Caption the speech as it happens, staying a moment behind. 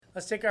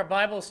Let's take our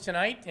Bibles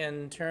tonight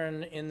and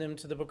turn in them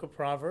to the book of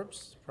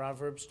Proverbs.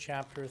 Proverbs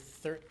chapter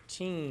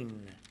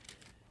 13.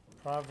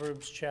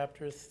 Proverbs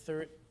chapter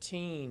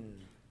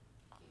 13.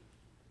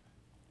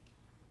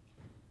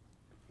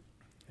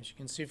 As you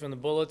can see from the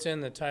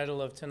bulletin, the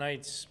title of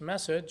tonight's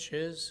message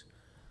is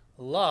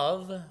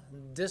Love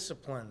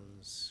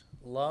Disciplines.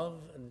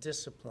 Love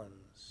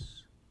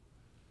Disciplines.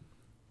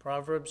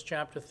 Proverbs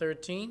chapter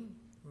 13,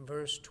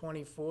 verse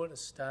 24 to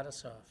start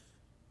us off.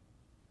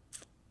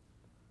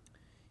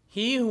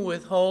 He who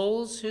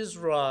withholds his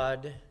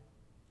rod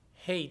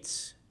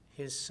hates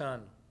his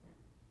son,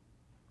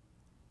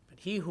 but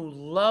he who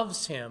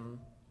loves him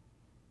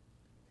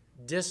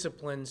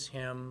disciplines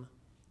him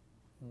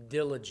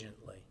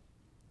diligently.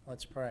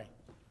 Let's pray.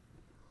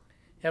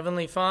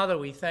 Heavenly Father,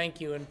 we thank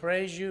you and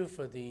praise you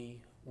for the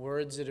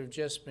words that have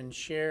just been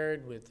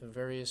shared with the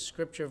various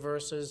scripture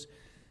verses,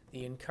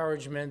 the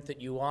encouragement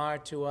that you are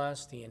to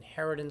us, the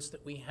inheritance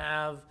that we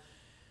have,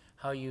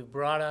 how you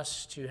brought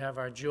us to have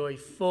our joy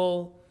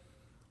full.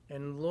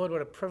 And Lord,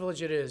 what a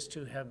privilege it is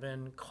to have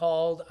been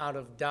called out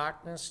of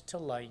darkness to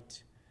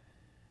light,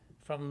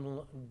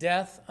 from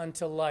death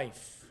unto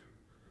life,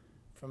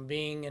 from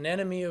being an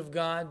enemy of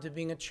God to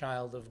being a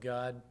child of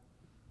God.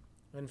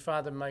 And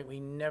Father, might we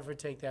never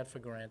take that for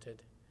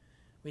granted.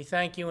 We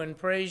thank you and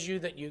praise you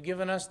that you've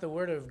given us the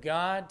Word of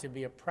God to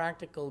be a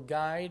practical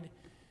guide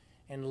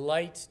and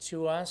light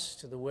to us,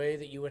 to the way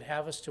that you would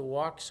have us to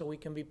walk so we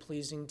can be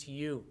pleasing to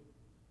you.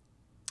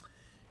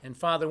 And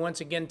Father,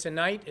 once again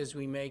tonight, as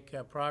we make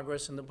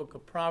progress in the book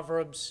of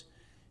Proverbs,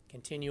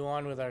 continue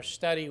on with our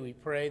study, we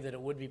pray that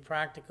it would be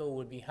practical,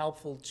 would be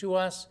helpful to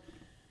us,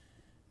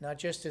 not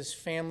just as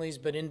families,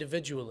 but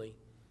individually.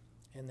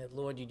 And that,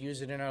 Lord, you'd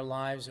use it in our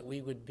lives, that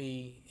we would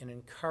be an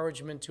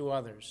encouragement to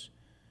others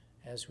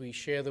as we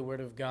share the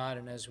Word of God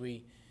and as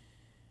we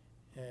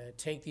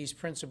take these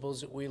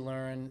principles that we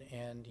learn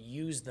and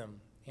use them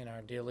in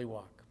our daily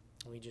walk.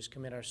 We just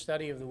commit our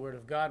study of the Word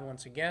of God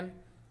once again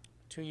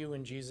to you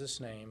in Jesus'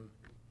 name.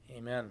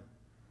 Amen.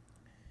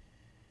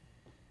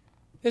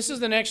 This is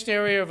the next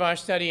area of our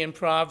study in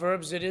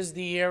Proverbs. It is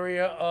the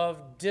area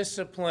of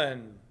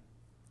discipline.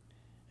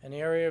 An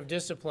area of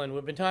discipline.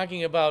 We've been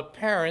talking about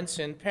parents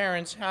and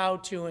parents, how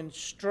to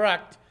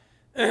instruct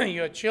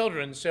your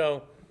children.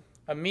 So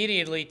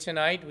immediately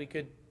tonight we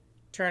could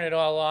turn it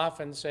all off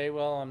and say,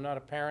 well, I'm not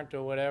a parent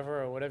or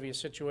whatever your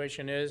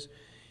situation is,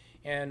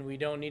 and we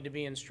don't need to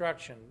be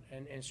instructing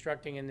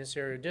in this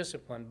area of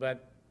discipline.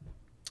 But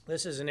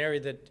this is an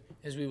area that,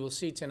 as we will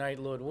see tonight,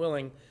 Lord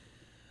willing,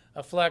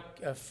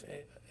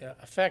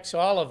 affects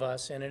all of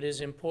us, and it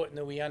is important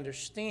that we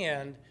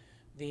understand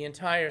the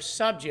entire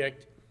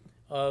subject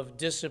of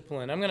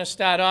discipline. I'm going to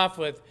start off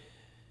with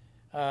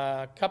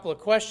a couple of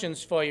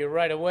questions for you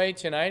right away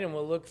tonight, and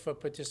we'll look for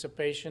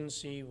participation,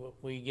 see what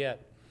we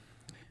get.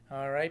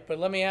 All right, but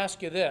let me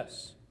ask you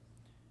this.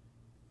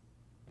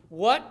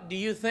 What do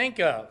you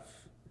think of?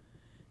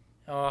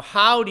 Or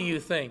how do you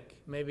think?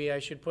 Maybe I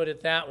should put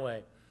it that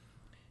way.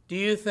 Do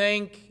you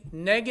think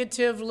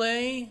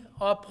negatively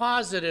or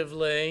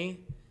positively?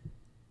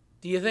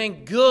 Do you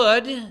think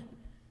good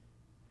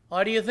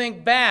or do you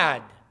think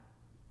bad?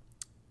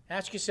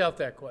 Ask yourself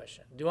that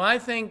question. Do I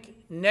think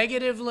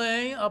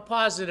negatively or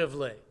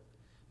positively?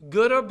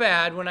 Good or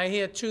bad when I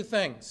hear two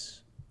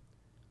things?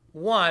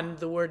 One,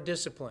 the word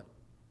discipline.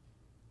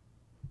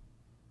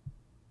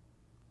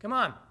 Come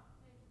on.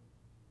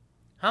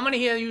 How many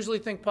here usually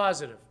think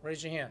positive?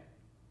 Raise your hand.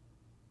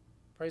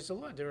 Praise the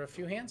Lord. There are a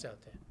few hands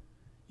out there.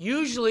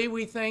 Usually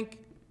we think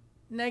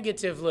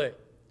negatively.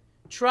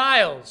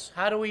 Trials,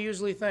 how do we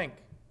usually think?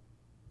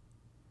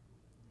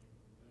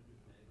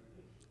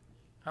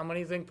 How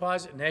many think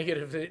positive?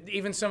 Negative.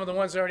 Even some of the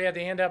ones that already had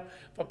their hand up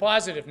for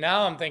positive.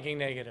 Now I'm thinking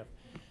negative.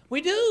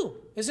 We do.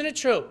 Isn't it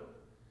true?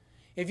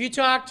 If you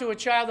talk to a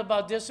child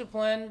about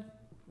discipline,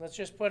 let's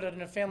just put it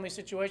in a family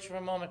situation for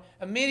a moment,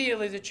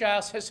 immediately the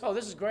child says, oh,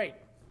 this is great.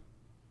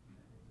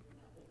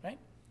 Right?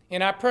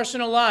 In our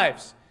personal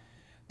lives,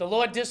 the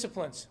Lord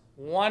disciplines.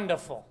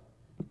 Wonderful.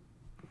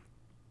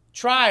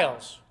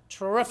 Trials,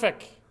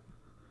 terrific.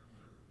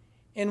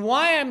 And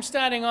why I'm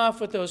starting off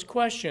with those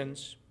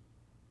questions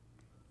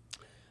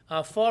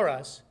for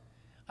us,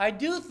 I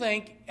do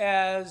think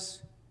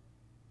as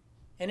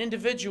an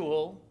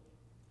individual,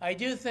 I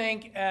do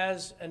think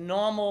as a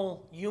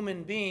normal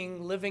human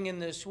being living in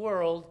this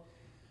world,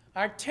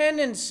 our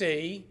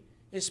tendency,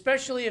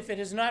 especially if it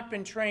has not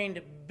been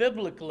trained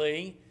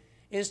biblically,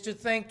 is to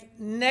think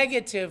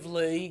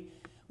negatively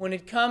when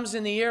it comes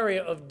in the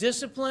area of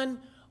discipline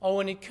or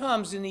when it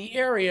comes in the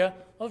area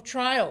of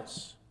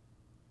trials.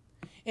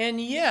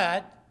 And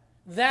yet,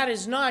 that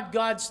is not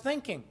God's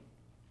thinking.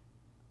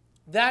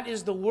 That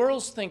is the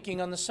world's thinking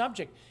on the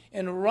subject.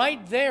 And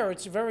right there,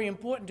 it's very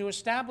important to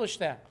establish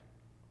that.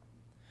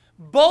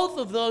 Both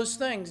of those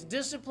things,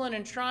 discipline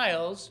and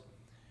trials,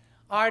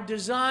 are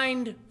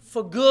designed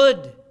for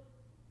good.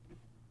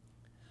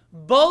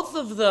 Both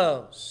of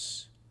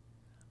those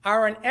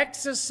are an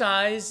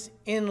exercise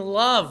in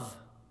love.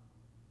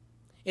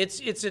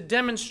 It's a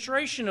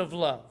demonstration of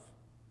love.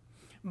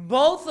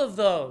 Both of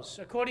those,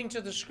 according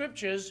to the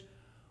Scriptures,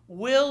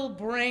 will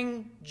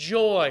bring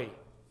joy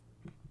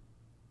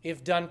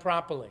if done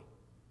properly,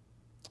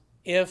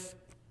 if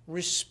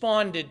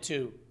responded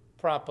to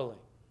properly.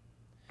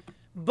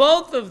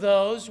 Both of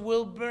those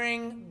will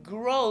bring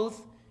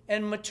growth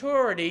and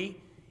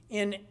maturity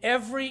in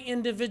every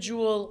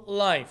individual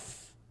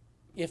life,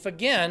 if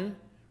again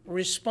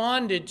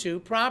responded to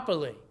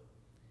properly,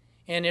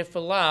 and if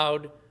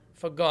allowed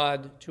for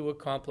God to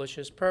accomplish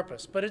His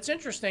purpose. But it's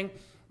interesting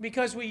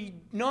because we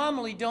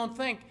normally don't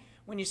think,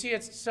 when you see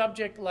a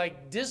subject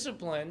like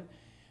discipline,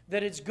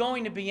 that it's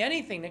going to be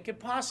anything that could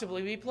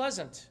possibly be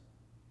pleasant.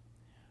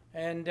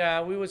 And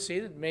we would see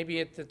that maybe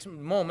at the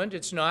moment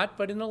it's not,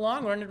 but in the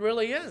long run it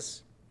really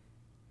is.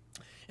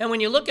 And when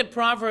you look at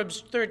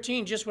Proverbs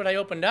 13, just what I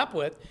opened up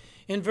with,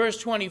 in verse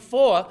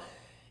 24,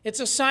 it's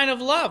a sign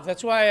of love.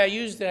 That's why I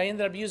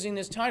ended up using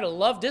this title,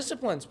 Love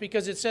Disciplines,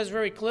 because it says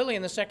very clearly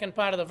in the second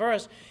part of the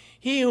verse,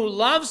 he who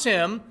loves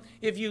him,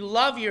 if you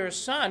love your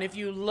son, if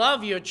you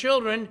love your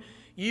children,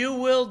 you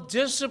will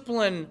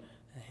discipline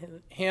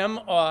him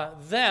or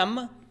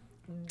them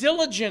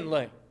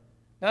diligently.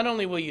 Not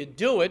only will you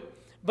do it,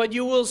 but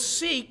you will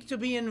seek to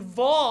be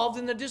involved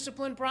in the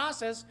discipline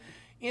process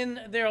in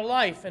their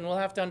life. And we'll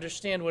have to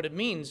understand what it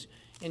means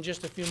in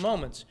just a few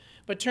moments.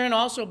 But turn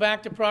also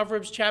back to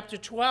Proverbs chapter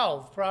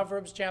 12.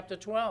 Proverbs chapter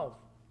 12.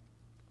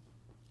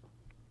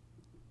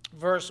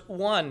 Verse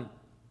 1.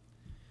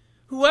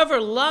 Whoever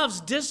loves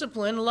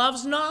discipline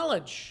loves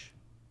knowledge.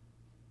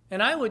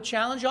 And I would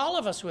challenge all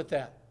of us with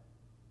that.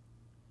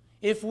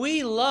 If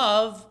we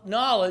love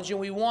knowledge and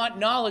we want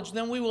knowledge,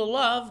 then we will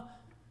love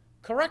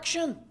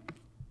correction.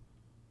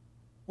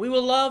 We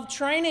will love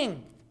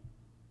training.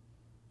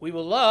 We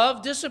will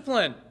love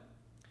discipline.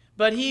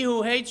 But he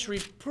who hates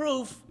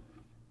reproof,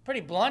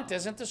 pretty blunt,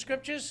 isn't the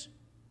Scriptures?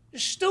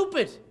 Is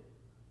stupid.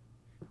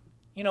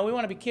 You know, we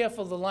want to be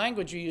careful of the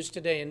language you use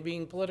today in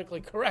being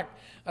politically correct.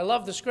 I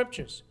love the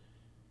Scriptures.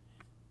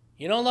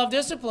 You don't love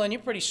discipline, you're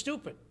pretty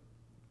stupid.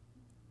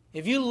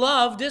 If you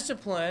love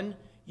discipline,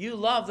 you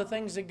love the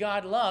things that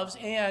God loves,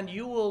 and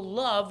you will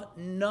love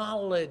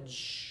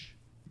knowledge.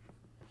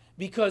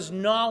 Because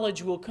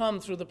knowledge will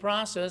come through the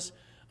process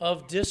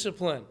of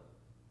discipline.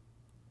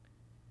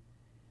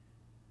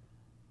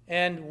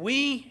 And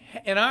we,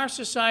 in our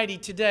society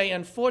today,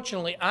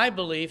 unfortunately, I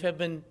believe, have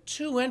been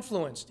too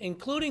influenced,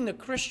 including the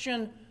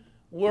Christian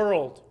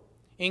world,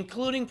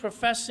 including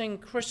professing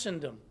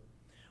Christendom.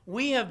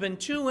 We have been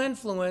too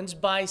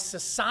influenced by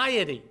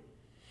society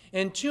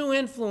and too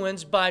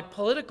influenced by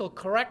political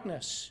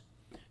correctness,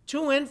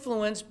 too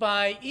influenced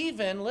by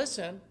even,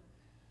 listen,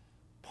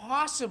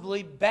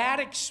 possibly bad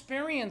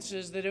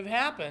experiences that have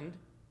happened,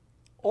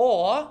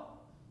 or,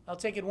 I'll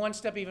take it one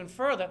step even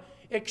further,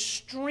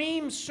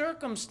 extreme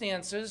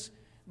circumstances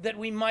that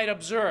we might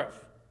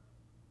observe.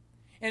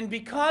 And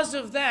because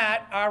of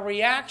that, our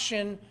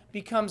reaction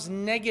becomes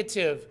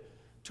negative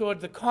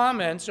toward the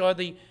comments or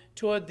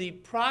toward the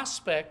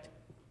prospect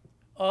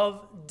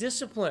of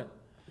discipline.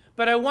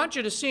 But I want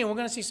you to see, and we're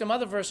going to see some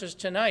other verses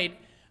tonight,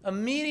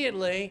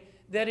 immediately,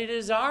 that it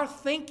is our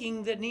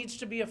thinking that needs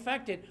to be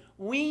affected.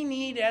 We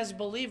need, as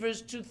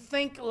believers, to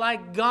think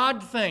like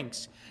God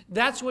thinks.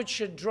 That's what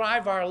should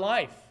drive our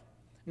life,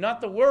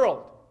 not the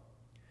world.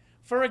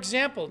 For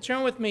example,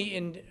 turn with me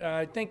in,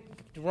 I think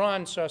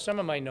Ron saw some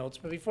of my notes,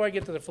 but before I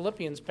get to the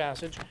Philippians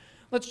passage,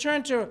 let's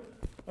turn to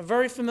a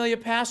very familiar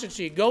passage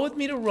to you. Go with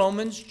me to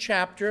Romans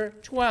chapter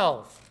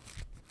 12.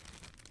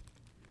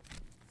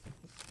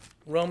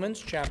 Romans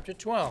chapter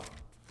 12.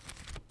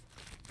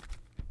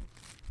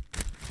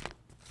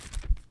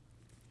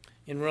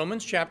 In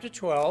Romans chapter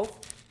 12,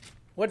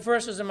 what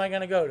verses am I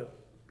going to go to?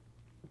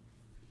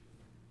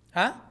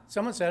 Huh?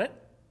 Someone said it?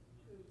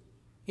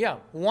 Yeah,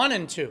 1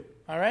 and 2,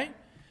 all right?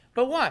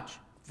 But watch,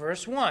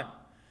 verse 1.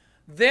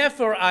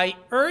 Therefore, I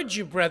urge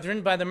you,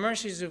 brethren, by the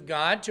mercies of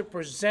God, to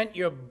present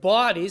your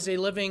bodies a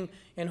living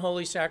and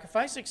holy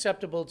sacrifice,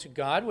 acceptable to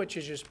God, which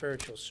is your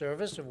spiritual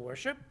service of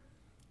worship.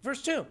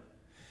 Verse 2.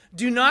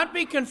 Do not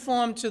be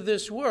conformed to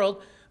this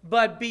world,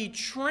 but be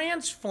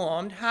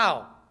transformed,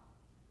 how?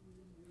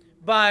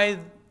 By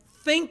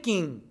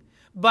thinking,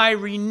 by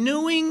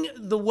renewing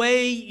the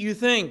way you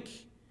think,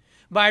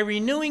 by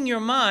renewing your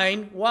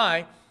mind.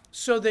 Why?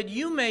 So that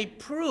you may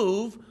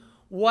prove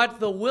what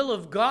the will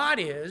of God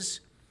is,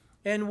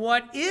 and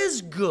what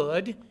is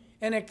good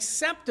and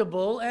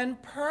acceptable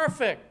and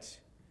perfect.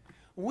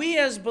 We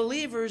as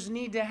believers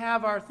need to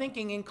have our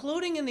thinking,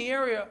 including in the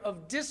area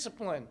of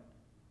discipline.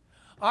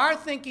 Our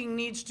thinking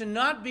needs to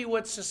not be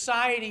what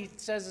society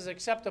says is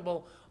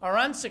acceptable or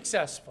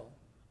unacceptable,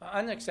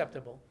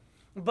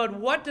 but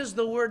what does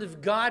the Word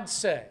of God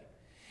say?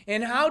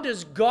 And how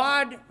does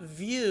God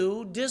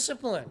view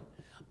discipline?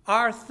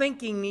 Our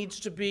thinking needs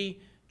to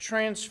be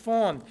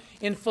transformed.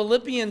 In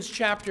Philippians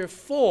chapter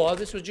 4,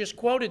 this was just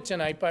quoted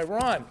tonight by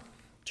Ron.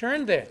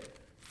 Turn there.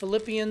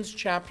 Philippians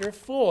chapter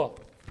 4.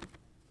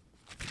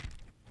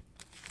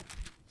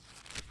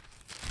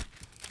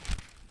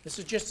 This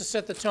is just to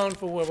set the tone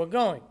for where we're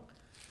going.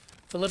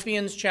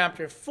 Philippians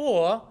chapter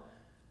 4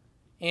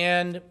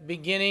 and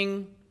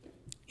beginning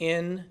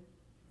in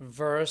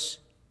verse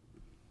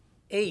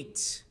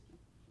 8.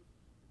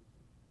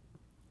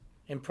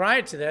 And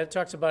prior to that, it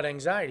talks about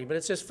anxiety. But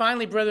it says,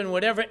 finally, brethren,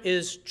 whatever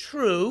is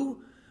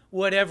true,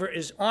 whatever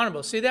is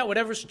honorable. See that?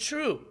 Whatever is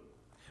true,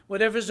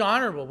 whatever is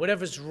honorable,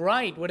 whatever is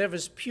right, whatever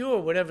is pure,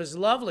 whatever is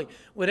lovely,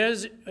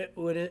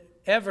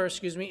 whatever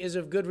is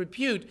of good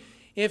repute.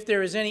 If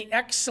there is any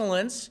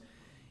excellence,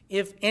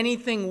 if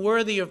anything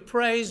worthy of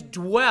praise,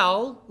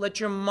 let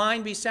your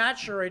mind be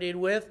saturated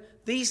with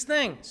these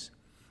things.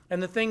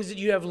 And the things that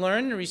you have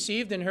learned and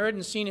received and heard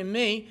and seen in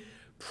me,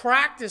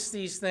 practice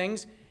these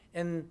things,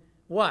 and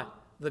what?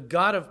 The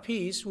God of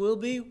peace will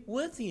be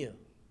with you.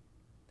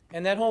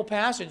 And that whole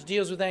passage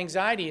deals with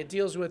anxiety. It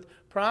deals with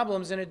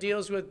problems, and it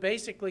deals with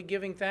basically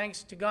giving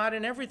thanks to God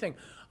in everything.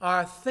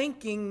 Our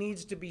thinking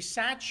needs to be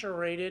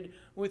saturated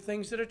with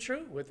things that are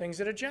true, with things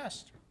that are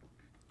just,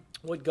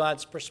 what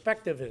God's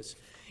perspective is.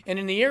 And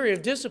in the area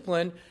of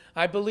discipline,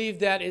 I believe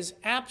that is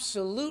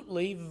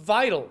absolutely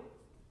vital.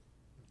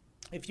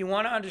 If you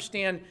want to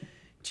understand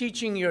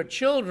teaching your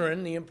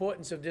children the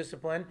importance of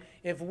discipline,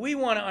 if we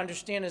want to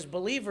understand as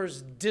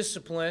believers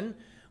discipline,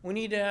 we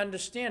need to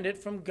understand it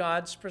from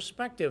God's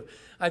perspective.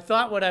 I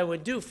thought what I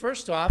would do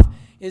first off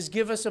is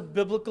give us a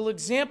biblical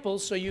example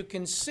so you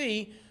can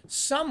see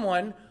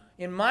someone,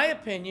 in my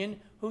opinion,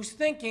 whose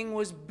thinking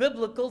was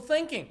biblical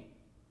thinking.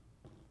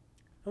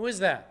 Who is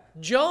that?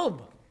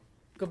 Job.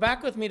 Go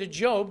back with me to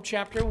Job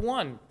chapter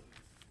 1.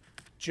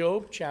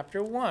 Job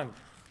chapter 1.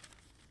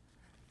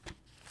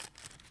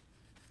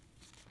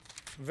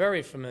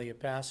 Very familiar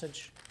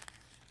passage.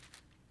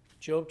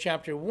 Job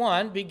chapter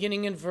 1,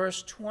 beginning in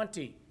verse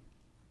 20.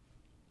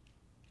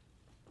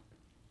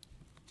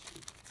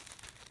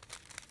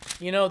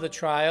 You know the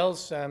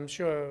trials. I'm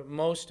sure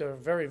most are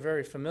very,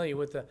 very familiar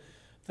with the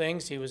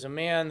things. He was a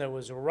man that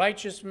was a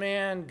righteous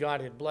man. God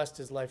had blessed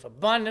his life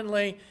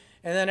abundantly.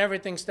 And then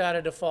everything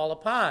started to fall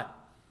apart.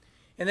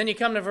 And then you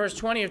come to verse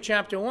 20 of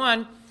chapter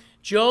 1.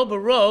 Job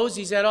arose.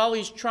 He's had all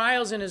these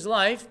trials in his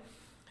life,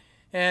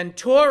 and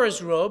tore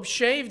his robe,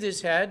 shaved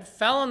his head,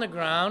 fell on the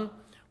ground,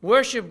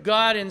 worshiped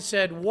God, and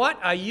said, "What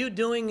are you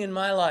doing in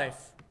my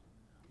life?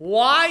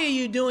 Why are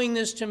you doing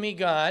this to me,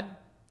 God?"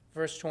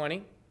 Verse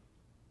 20.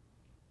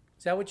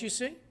 Is that what you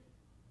see?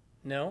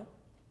 No.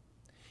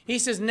 He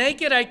says,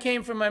 "Naked I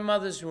came from my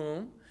mother's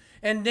womb,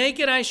 and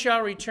naked I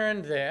shall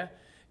return there."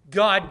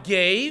 God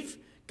gave,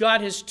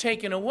 God has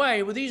taken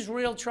away. Were these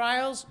real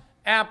trials?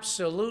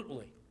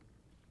 Absolutely.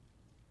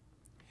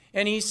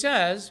 And he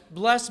says,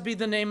 "Blessed be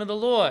the name of the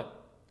Lord."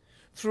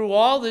 Through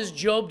all this,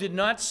 Job did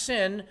not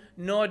sin,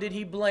 nor did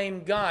he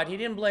blame God. He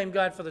didn't blame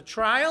God for the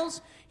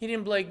trials. He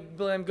didn't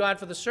blame God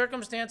for the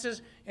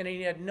circumstances, and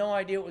he had no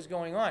idea what was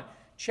going on.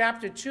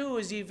 Chapter 2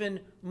 is even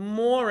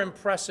more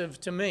impressive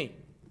to me.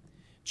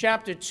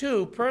 Chapter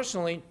 2,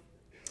 personally,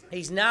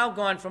 he's now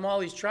gone from all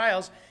these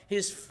trials.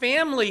 His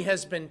family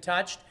has been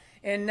touched,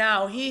 and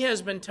now he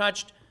has been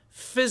touched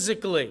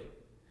physically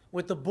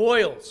with the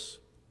boils.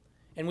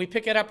 And we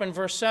pick it up in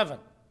verse 7.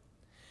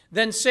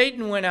 Then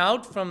Satan went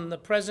out from the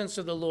presence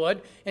of the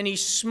Lord, and he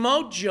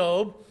smote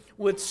Job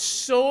with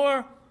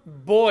sore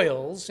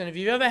boils. And if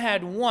you've ever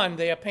had one,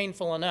 they are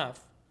painful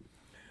enough.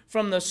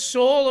 From the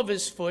sole of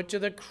his foot to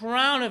the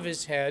crown of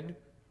his head.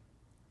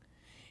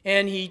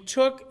 And he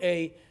took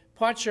a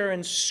potsherd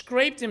and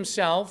scraped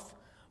himself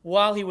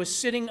while he was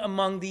sitting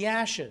among the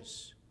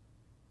ashes.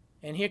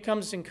 And here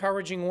comes his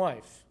encouraging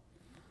wife.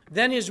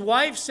 Then his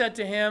wife said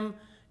to him,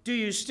 "Do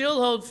you still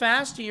hold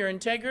fast to your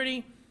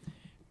integrity?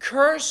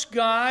 Curse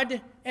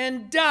God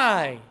and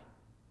die."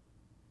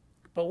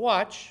 But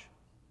watch.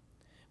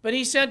 But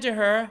he said to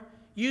her,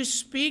 "You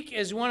speak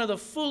as one of the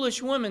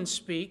foolish women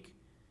speak."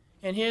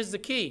 And here's the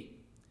key.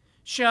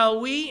 "Shall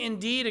we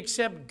indeed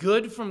accept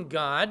good from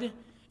God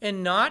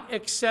and not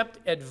accept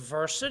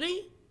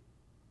adversity?"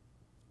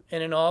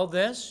 And in all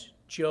this,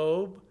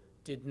 Job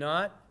did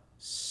not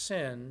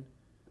sin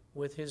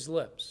with his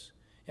lips.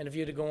 And if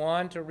you were to go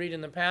on to read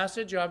in the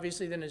passage,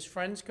 obviously then his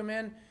friends come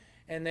in,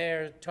 and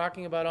they're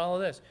talking about all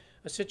of this.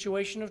 A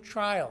situation of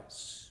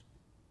trials.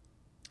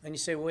 And you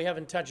say, well, we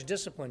haven't touched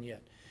discipline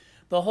yet.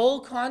 The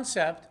whole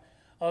concept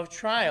of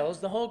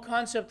trials, the whole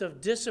concept of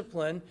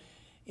discipline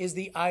is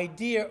the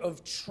idea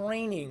of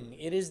training.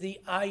 It is the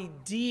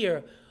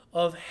idea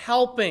of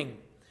helping.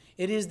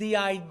 It is the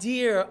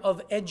idea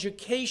of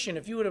education.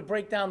 If you were to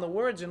break down the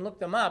words and look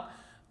them up,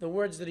 the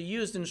words that are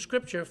used in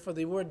Scripture for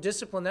the word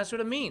discipline, that's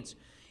what it means.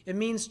 It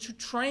means to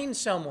train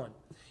someone.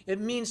 It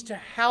means to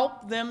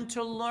help them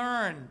to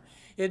learn.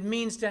 It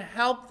means to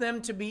help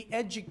them to be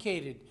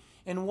educated.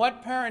 And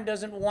what parent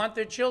doesn't want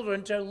their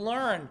children to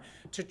learn,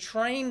 to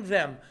train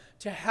them,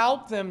 to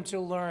help them to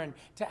learn,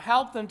 to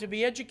help them to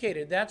be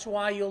educated? That's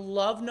why you'll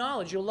love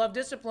knowledge. You'll love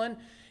discipline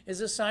is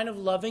a sign of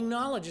loving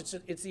knowledge.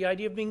 It's the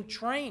idea of being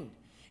trained.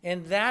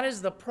 And that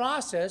is the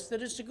process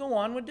that is to go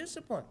on with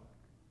discipline.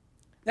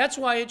 That's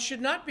why it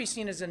should not be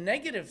seen as a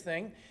negative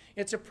thing.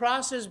 It's a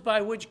process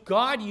by which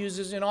God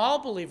uses in all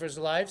believers'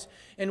 lives,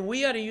 and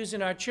we are to use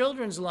in our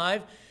children's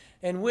life,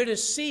 and we're to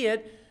see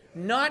it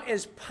not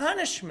as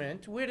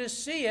punishment, we're to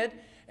see it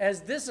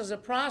as this is a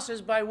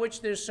process by which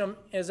there's some,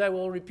 as I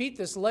will repeat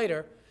this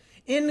later,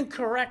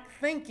 incorrect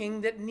thinking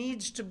that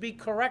needs to be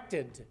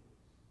corrected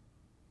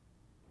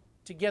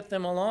to get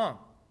them along.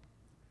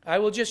 I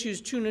will just use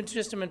 2 New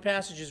Testament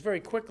passages very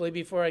quickly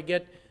before I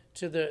get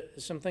to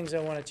some things I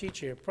want to teach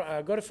here.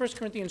 Go to 1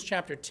 Corinthians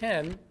chapter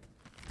 10.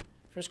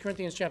 1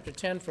 Corinthians chapter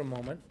 10 for a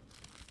moment.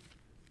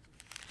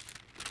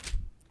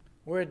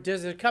 Where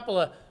there's a couple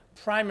of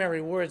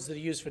primary words that are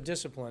used for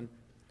discipline,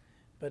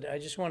 but I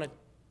just want to,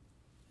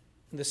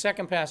 the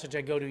second passage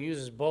I go to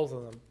uses both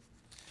of them.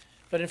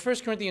 But in 1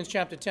 Corinthians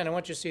chapter 10, I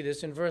want you to see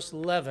this in verse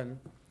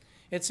 11.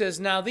 It says,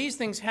 "Now these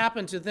things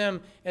happened to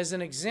them as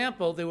an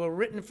example. They were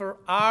written for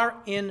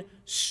our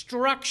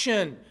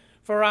instruction,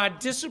 for our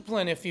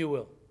discipline, if you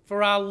will,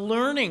 for our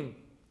learning,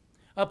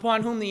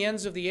 upon whom the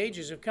ends of the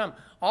ages have come."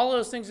 All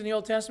those things in the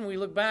Old Testament, we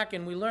look back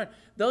and we learn.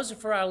 Those are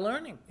for our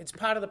learning. It's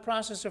part of the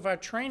process of our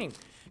training.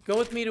 Go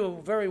with me to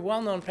a very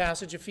well-known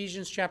passage,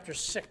 Ephesians chapter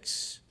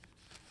 6.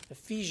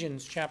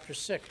 Ephesians chapter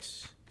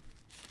 6.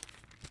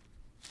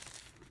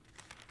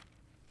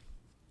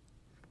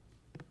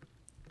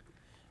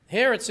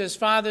 Here it says,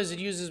 fathers, it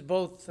uses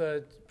both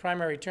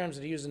primary terms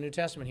that are used in the New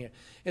Testament here.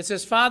 It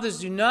says, "Fathers,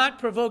 do not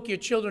provoke your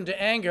children to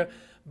anger,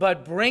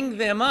 but bring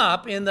them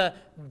up in the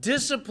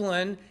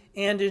discipline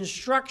and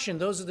instruction."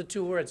 Those are the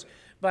 2 words.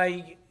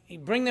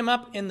 Bring them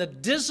up in the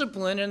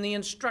discipline and the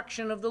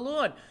instruction of the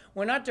Lord.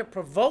 We're not to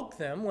provoke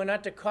them. We're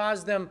not to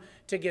cause them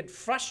to get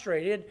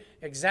frustrated,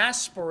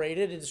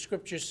 exasperated, as the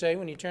scriptures say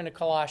when you turn to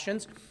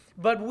Colossians.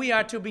 But we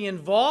are to be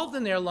involved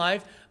in their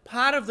life.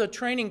 Part of the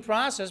training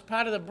process,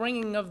 part of the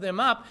bringing of them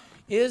up,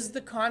 is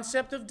the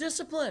concept of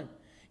discipline,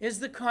 is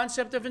the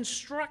concept of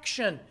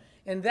instruction.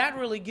 And that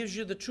really gives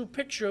you the true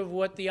picture of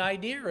what the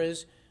idea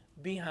is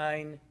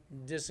behind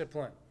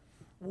discipline.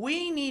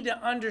 We need to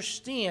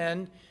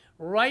understand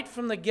right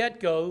from the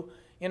get-go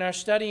in our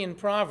study in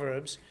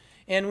Proverbs,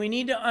 and we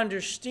need to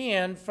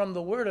understand from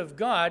the Word of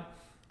God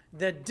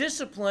that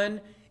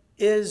discipline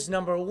is,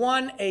 number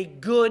 1, a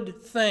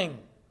good thing.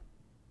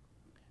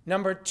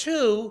 Number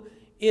 2,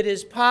 it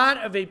is part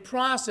of a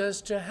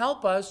process to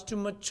help us to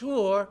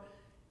mature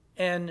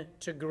and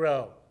to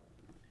grow.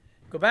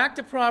 Go back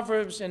to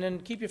Proverbs and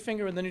then keep your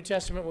finger in the New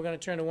Testament. We're going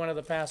to turn to one of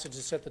the passages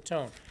to set the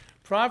tone.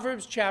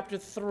 Proverbs chapter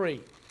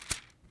 3.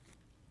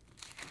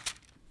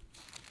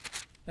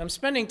 I'm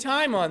spending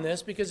time on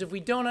this because if we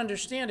don't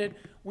understand it,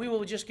 we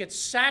will just get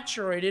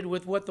saturated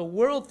with what the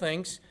world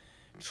thinks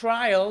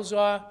trials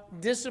or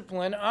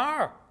discipline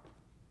are.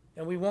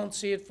 And we won't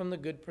see it from the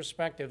good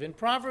perspective. In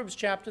Proverbs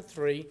chapter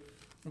 3,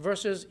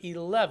 verses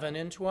 11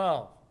 and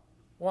 12.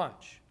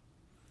 Watch.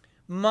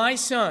 "My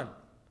son,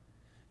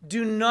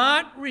 do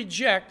not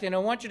reject," and I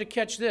want you to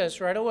catch this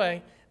right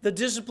away, "the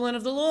discipline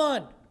of the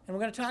Lord." And we're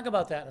going to talk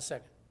about that in a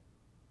second.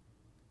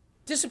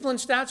 Discipline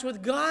starts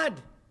with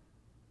God.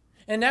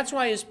 And that's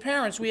why as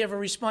parents we have a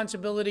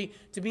responsibility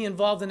to be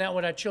involved in that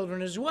with our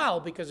children as well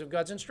because of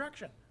God's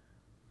instruction.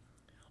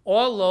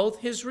 "Or loathe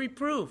his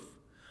reproof.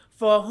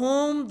 For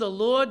whom the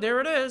Lord," there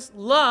it is,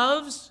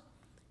 "loves,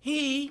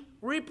 he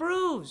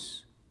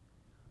reproves."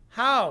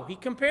 How? He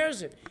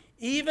compares it.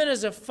 "Even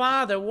as a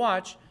father,"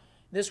 watch,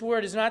 this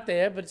word is not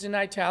there, but it's in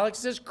italics,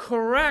 it says,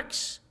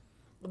 "corrects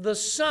the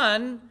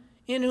son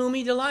in whom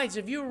he delights."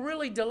 If you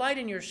really delight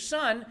in your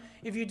son,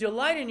 if you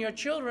delight in your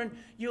children,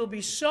 you'll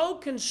be so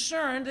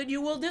concerned that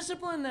you will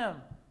discipline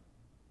them.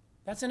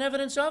 That's an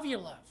evidence of your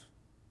love.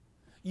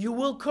 You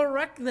will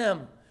correct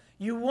them.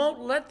 You won't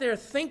let their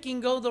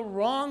thinking go the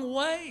wrong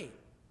way.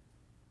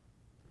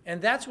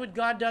 And that's what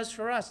God does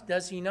for us.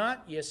 Does he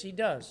not? Yes, he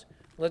does.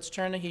 Let's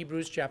turn to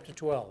Hebrews chapter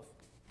 12.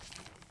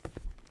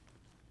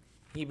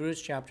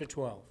 Hebrews chapter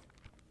 12.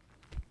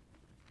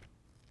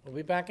 We'll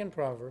be back in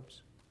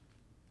Proverbs.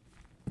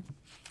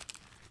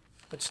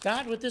 But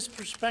start with this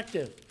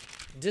perspective.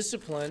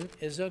 Discipline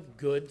is a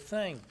good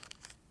thing.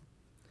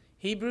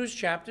 Hebrews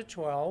chapter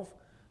 12,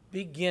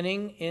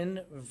 beginning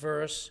in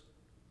verse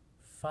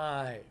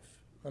 5.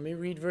 Let me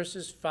read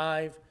verses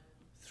 5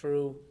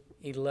 through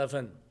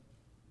 11.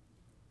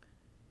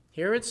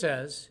 Here it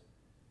says,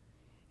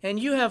 "And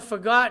you have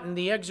forgotten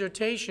the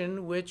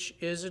exhortation which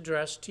is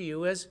addressed to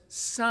you as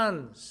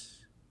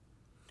sons.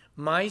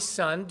 My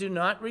son, do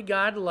not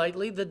regard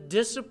lightly the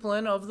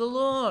discipline of the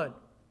Lord,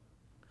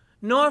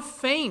 nor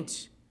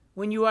faint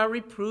when you are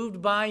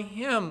reproved by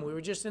him." We were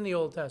just in the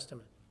Old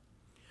Testament.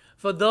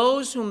 "For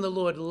those whom the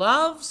Lord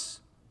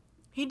loves,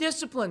 he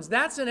disciplines."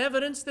 That's an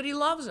evidence that he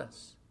loves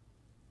us.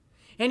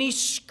 "And he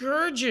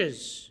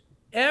scourges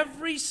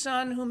every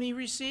son whom he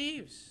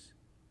receives."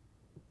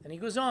 And he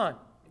goes on.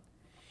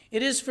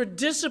 "It is for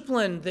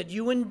discipline that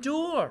you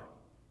endure.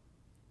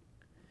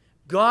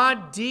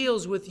 God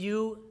deals with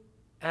you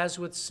as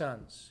with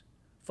sons.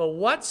 For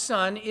what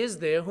son is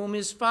there whom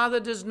his father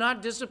does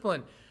not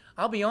discipline?"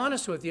 I'll be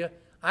honest with you,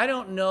 I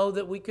don't know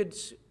that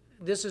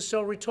this is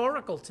so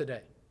rhetorical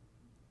today.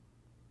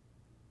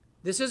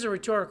 This is a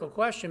rhetorical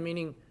question,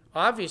 meaning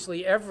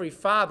obviously every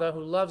father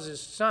who loves his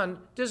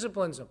son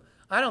disciplines him.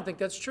 I don't think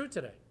that's true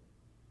today.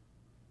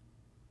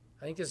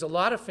 I think there's a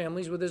lot of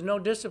families where there's no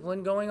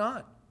discipline going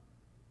on.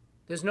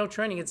 There's no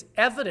training. It's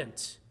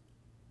evident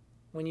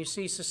when you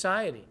see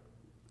society.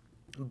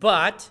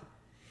 But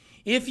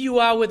if you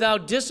are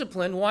without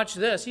discipline, watch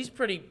this. He's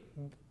pretty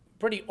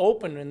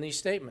open in these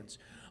statements.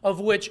 Of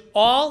which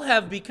all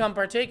have become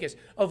partakers.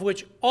 Of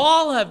which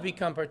all have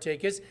become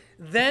partakers.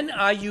 Then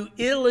are you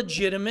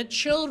illegitimate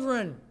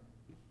children.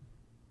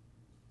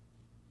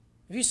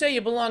 If you say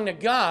you belong to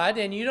God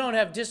and you don't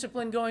have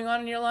discipline going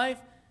on in your life,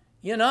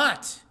 you're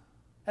not.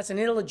 That's an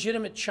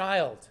illegitimate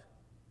child.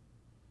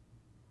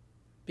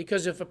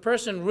 Because if a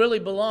person really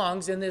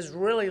belongs and there's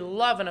really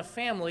love in a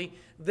family,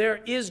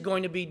 there is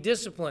going to be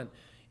discipline.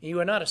 You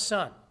are not a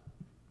son.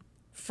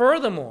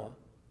 Furthermore,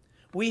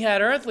 we had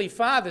earthly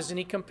fathers, and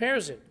he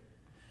compares it,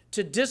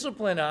 to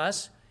discipline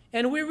us,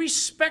 and we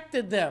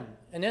respected them.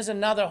 And there's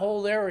another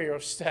whole area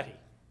of study.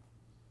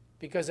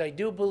 Because I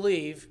do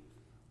believe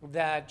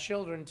that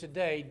children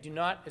today do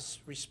not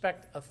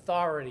respect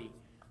authority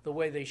the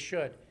way they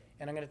should.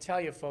 And I'm going to tell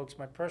you, folks,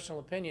 my personal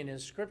opinion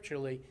is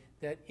scripturally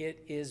that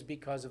it is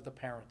because of the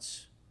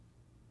parents.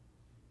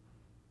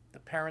 The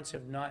parents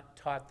have not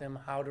taught them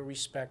how to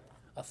respect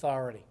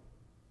authority.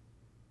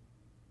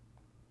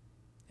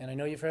 And I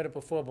know you've heard it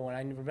before, but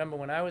I remember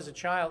when I was a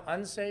child,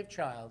 unsaved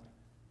child,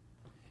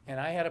 and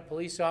I had a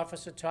police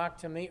officer talk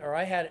to me, or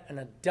I had an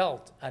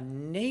adult, a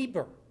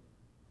neighbor,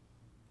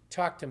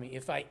 talk to me.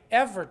 If I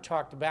ever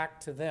talked back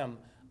to them,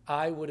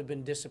 I would have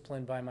been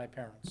disciplined by my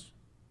parents.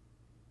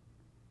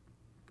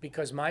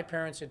 Because my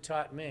parents had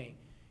taught me,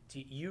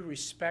 you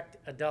respect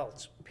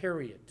adults,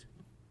 period.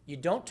 You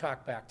don't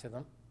talk back to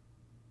them.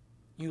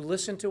 You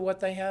listen to what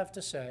they have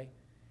to say,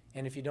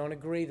 and if you don't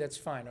agree, that's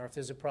fine. Or if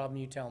there's a problem,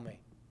 you tell me.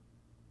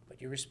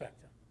 But you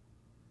respect them.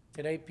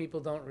 Today,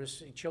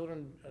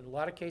 children, in a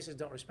lot of cases,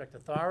 don't respect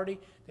authority,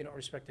 they don't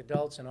respect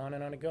adults, and on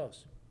it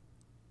goes.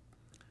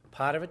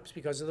 Part of it is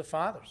because of the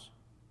fathers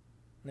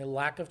and their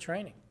lack of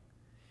training.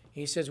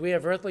 He says, we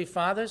have earthly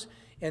fathers,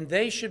 and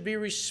they should be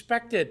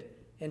respected.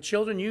 And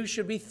children, you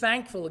should be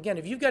thankful. Again,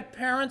 if you've got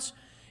parents,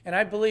 and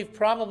I believe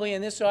probably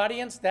in this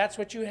audience, that's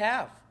what you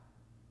have,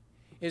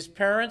 is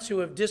parents who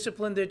have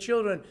disciplined their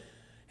children.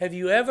 Have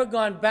you ever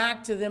gone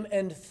back to them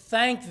and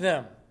thanked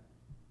them?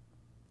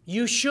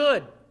 You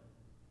should.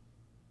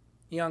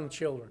 Young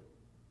children,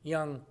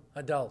 young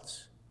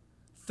adults.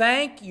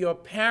 Thank your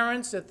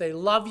parents that they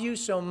love you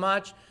so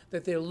much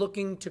that they're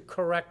looking to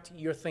correct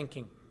your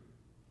thinking.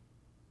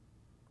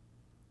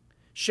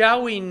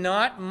 Shall we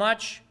not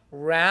much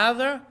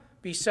rather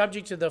be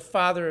subject to the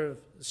Father of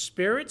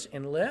spirits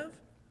and live?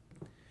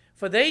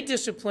 For they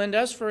disciplined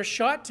us for a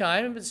short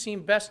time, it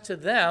seemed best to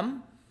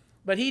them,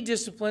 but he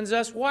disciplines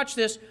us, watch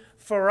this,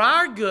 for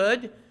our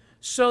good,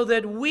 so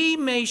that we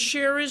may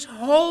share his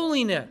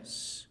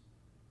holiness.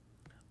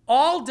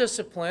 All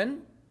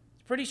discipline,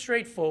 it's pretty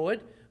straightforward,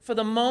 for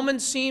the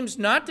moment seems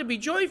not to be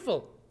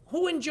joyful.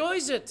 Who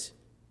enjoys it?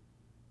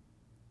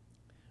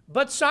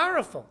 But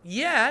sorrowful.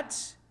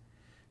 Yet,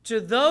 to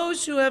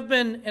those who have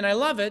been, and I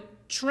love it,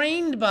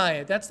 trained by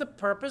it. That's the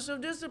purpose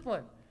of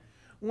discipline.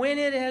 When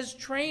it has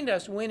trained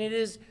us, when it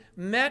has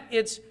met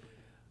its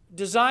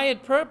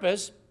desired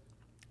purpose,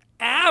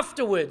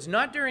 afterwards,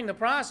 not during the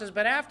process,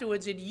 but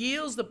afterwards, it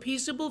yields the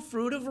peaceable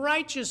fruit of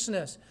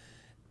righteousness.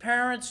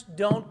 Parents,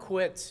 don't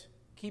quit.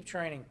 Keep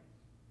training.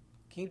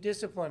 Keep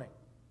disciplining.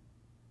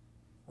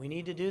 We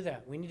need to do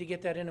that. We need to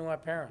get that into our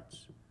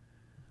parents.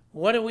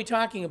 What are we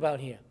talking about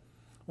here?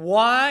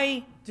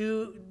 Why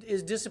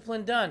is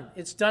discipline done?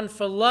 It's done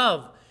for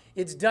love.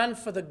 It's done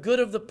for the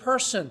good of the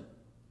person.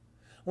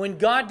 When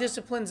God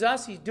disciplines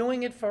us, he's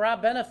doing it for our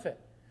benefit.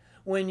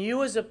 When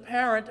you as a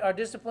parent are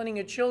disciplining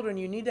your children,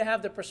 you need to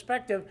have the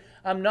perspective,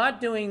 I'm not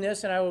doing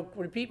this, and I will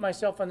repeat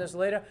myself on this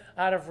later,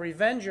 out of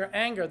revenge or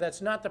anger. That's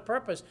not the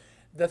purpose.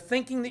 The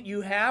thinking that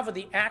you have or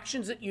the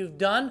actions that you've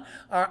done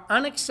are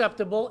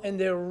unacceptable and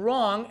they're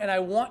wrong, and I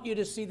want you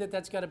to see that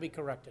that's got to be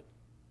corrected.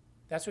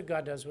 That's what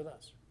God does with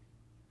us.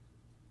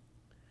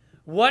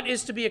 What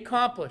is to be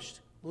accomplished?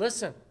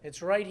 Listen,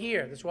 it's right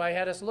here. That's why I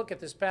had us look at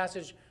this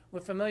passage we're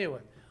familiar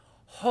with.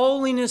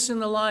 Holiness in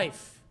the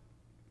life.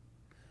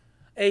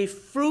 A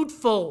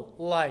fruitful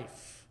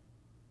life.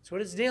 That's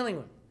what it's dealing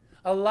with.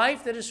 A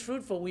life that is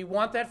fruitful. We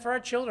want that for our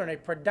children. A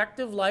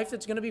productive life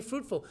that's going to be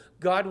fruitful.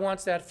 God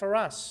wants that for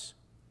us.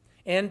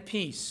 And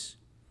peace.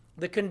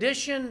 The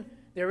condition,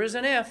 there is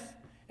an if,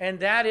 and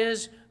that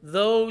is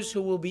those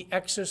who will be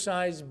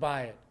exercised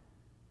by it.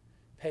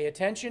 Pay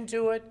attention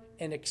to it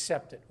and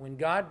accept it. When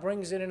God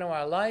brings it into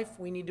our life,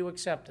 we need to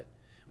accept it.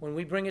 When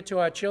we bring it to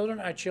our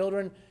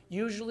children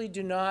usually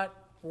do not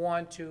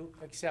want to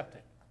accept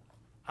it.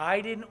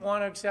 I didn't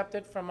want to accept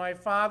it from my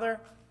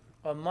father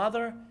or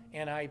mother,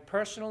 and I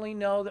personally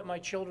know that my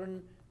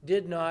children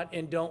did not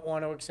and don't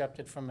want to accept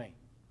it from me.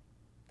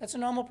 That's a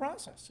normal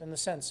process in the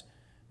sense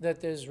that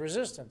there's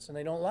resistance and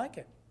they don't like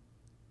it.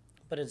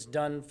 But it's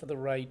done for the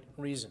right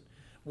reason.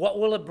 What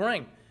will it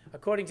bring?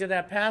 According to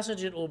that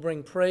passage, it will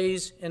bring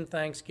praise and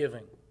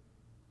thanksgiving.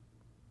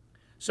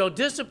 So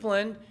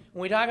discipline,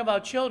 when we talk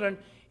about children,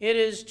 it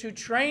is to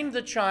train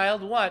the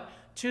child what?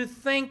 To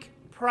think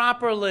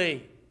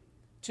properly.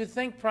 to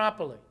think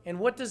properly. And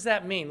what does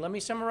that mean? Let me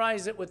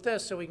summarize it with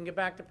this so we can get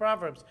back to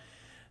Proverbs.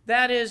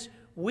 That is,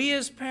 we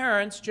as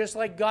parents, just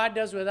like God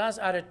does with us,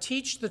 are to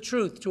teach the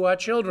truth to our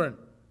children.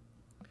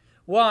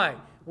 Why?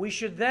 We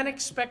should then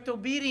expect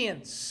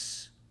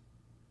obedience,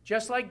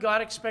 just like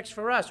God expects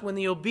for us. When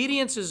the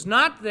obedience is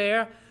not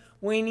there,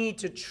 we need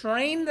to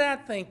train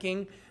that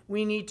thinking,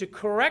 we need to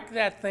correct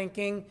that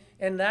thinking,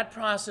 and that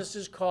process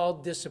is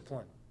called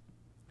discipline.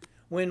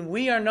 When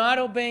we are not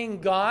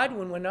obeying God,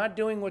 when we're not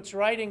doing what's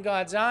right in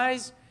God's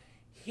eyes,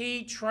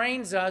 He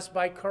trains us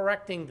by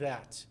correcting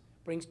that.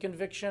 Brings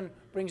conviction,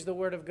 brings the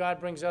Word of God,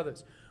 brings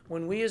others.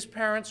 When we as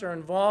parents are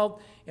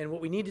involved, and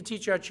what we need to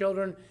teach our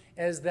children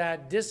is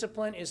that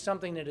discipline is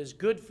something that is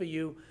good for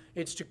you.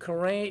 It's to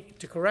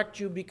correct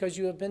you because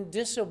you have been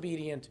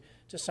disobedient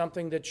to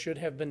something that should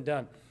have been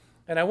done.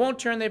 And I won't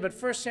turn there, but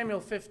 1 Samuel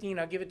 15,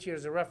 I'll give it to you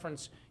as a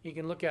reference. You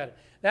can look at it.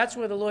 That's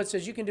where the Lord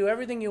says, you can do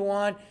everything you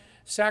want,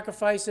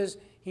 sacrifices.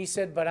 He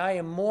said, but I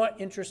am more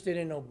interested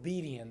in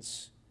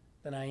obedience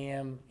than I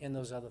am in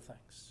those other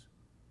things.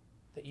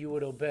 That you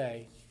would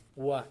obey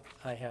what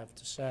I have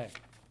to say.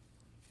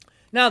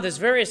 Now, there's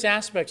various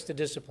aspects to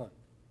discipline,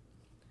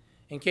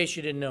 in case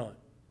you didn't know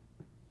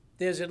it.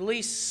 There's at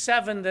least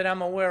 7 that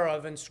I'm aware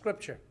of in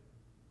Scripture.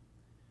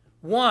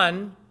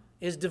 One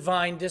is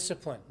divine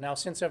discipline. Now,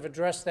 since I've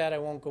addressed that, I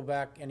won't go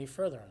back any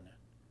further on that.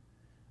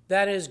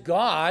 That is,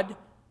 God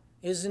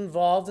is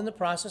involved in the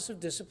process of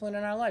discipline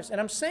in our lives. And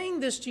I'm saying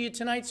this to you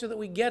tonight so that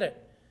we get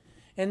it.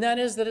 And that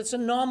is that it's a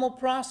normal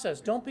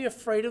process. Don't be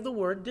afraid of the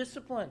word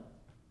discipline.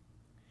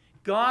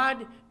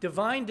 God,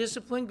 divine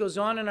discipline goes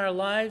on in our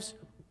lives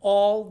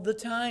all the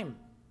time.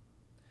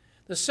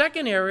 The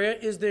second area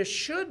is there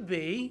should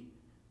be,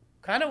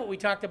 kind of what we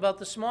talked about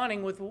this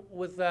morning with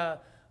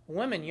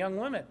women, young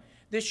women.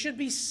 There should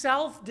be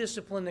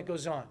self-discipline that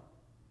goes on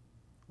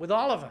with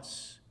all of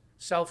us.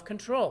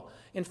 Self-control.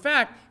 In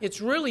fact,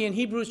 it's really in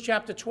Hebrews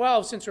chapter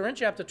 12, since we're in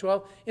chapter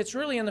 12, it's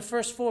really in the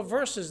first 4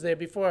 verses there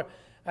before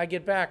I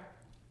get back.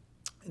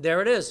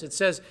 There it is. It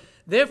says,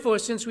 therefore,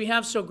 since we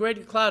have so great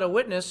a cloud of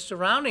witness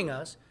surrounding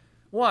us,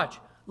 watch,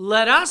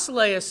 let us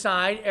lay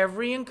aside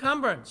every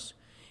encumbrance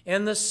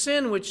and the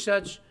sin which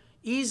such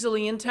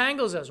easily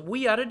entangles us.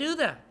 We ought to do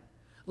that.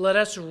 Let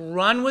us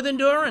run with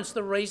endurance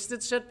the race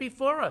that's set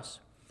before us.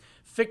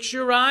 Fix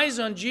your eyes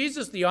on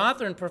Jesus, the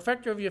author and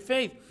perfecter of your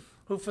faith,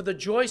 who for the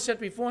joy set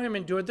before him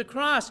endured the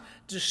cross,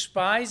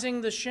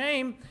 despising the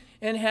shame,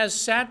 and has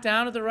sat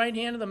down at the right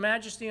hand of the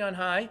majesty on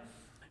high.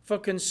 For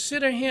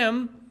consider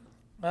him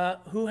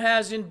who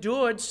has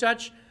endured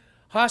such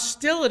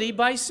hostility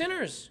by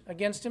sinners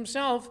against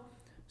himself,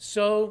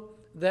 so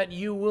that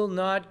you will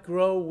not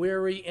grow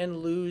weary and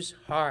lose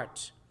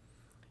heart.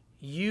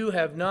 You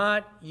have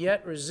not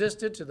yet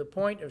resisted to the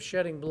point of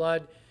shedding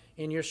blood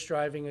in your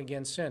striving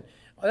against sin.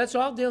 That's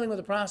all dealing with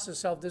the process of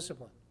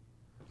self-discipline.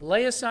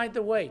 Lay aside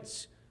the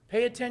weights.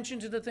 Pay attention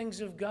to the things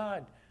of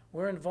God.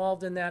 We're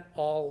involved in that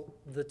all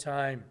the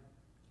time.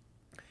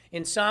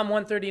 In Psalm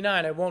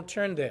 139, I won't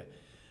turn there,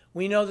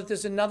 we know that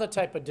there's another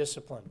type of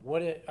discipline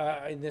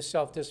in this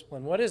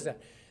self-discipline. What is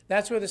that?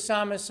 That's where the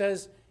psalmist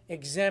says,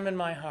 examine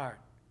my heart.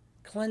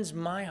 Cleanse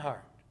my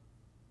heart.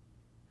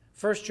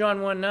 1 John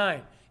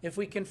 1:9, if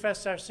we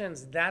confess our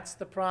sins, that's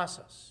the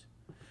process.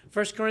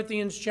 1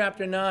 Corinthians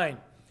chapter 9,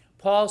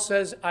 Paul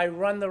says, I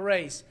run the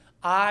race.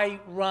 I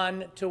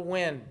run to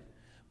win.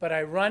 But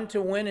I run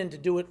to win and to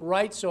do it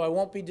right so I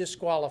won't be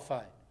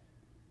disqualified.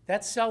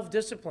 That's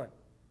self-discipline.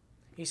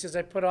 He says,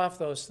 I put off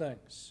those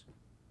things.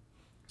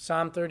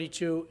 Psalm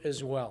 32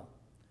 as well.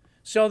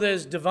 So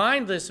there's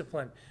divine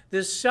discipline.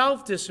 There's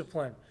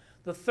self-discipline.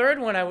 The third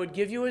one I would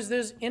give you is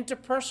there's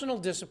interpersonal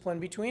discipline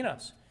between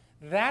us.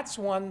 That's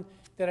one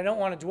that I don't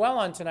want to dwell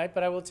on tonight,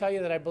 but I will tell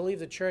you that I believe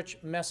the church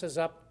messes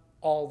up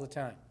all the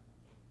time.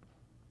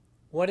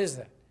 What is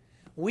that?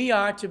 We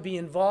are to be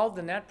involved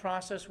in that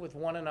process with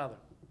one another.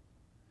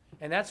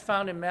 And that's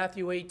found in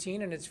Matthew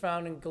 18, and it's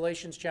found in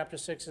Galatians chapter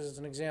 6 as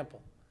an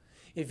example.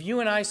 If you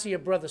and I see a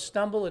brother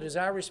stumble, it is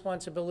our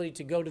responsibility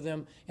to go to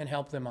them and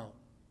help them out.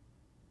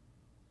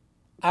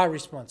 Our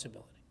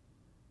responsibility.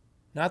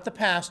 Not the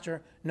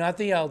pastor, not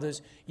the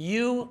elders.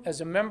 You, as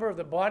a member of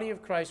the body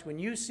of Christ, when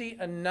you see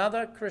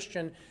another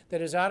Christian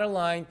that is out of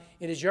line,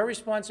 it is your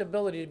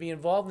responsibility to be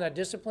involved in that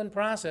discipline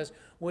process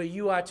where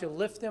you are to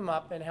lift them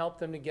up and help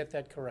them to get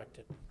that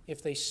corrected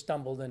if they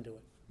stumbled into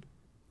it.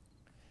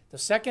 The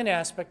second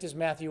aspect is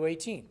Matthew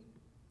 18.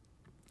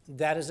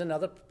 That is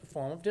another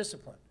form of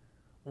discipline.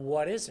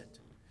 What is it?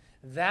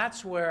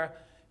 That's where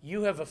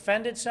you have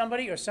offended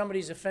somebody or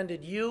somebody's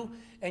offended you,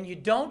 and you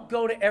don't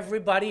go to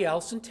everybody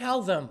else and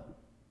tell them.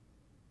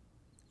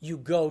 You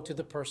go to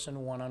the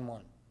person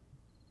one-on-one.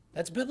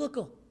 That's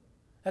biblical.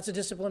 That's a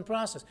discipline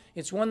process.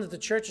 It's one that the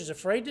church is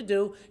afraid to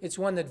do. It's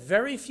one that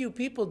very few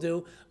people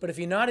do. But if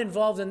you're not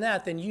involved in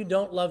that, then you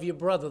don't love your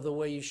brother the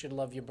way you should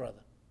love your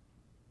brother.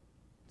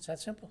 It's that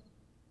simple.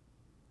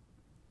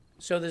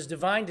 So there's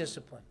divine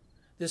discipline.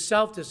 There's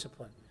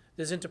self-discipline.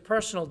 There's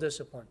interpersonal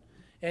discipline.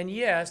 And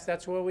yes,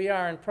 that's where we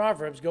are in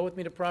Proverbs. Go with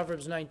me to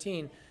Proverbs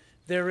 19.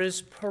 There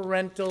is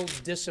parental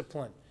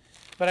discipline.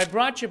 But I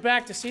brought you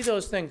back to see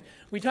those things.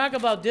 We talk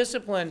about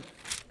discipline,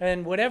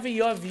 and whatever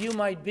your view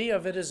might be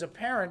of it as a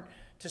parent,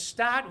 to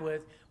start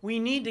with, we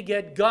need to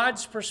get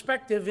God's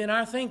perspective in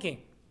our thinking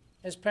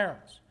as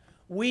parents.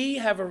 We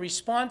have a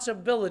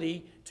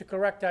responsibility to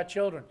correct our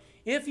children.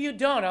 If you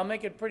don't, I'll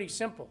make it pretty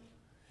simple.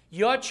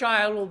 Your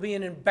child will be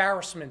an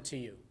embarrassment to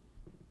you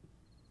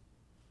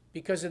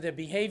because of their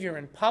behavior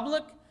in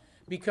public,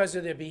 because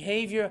of their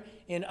behavior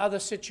in other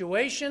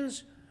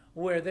situations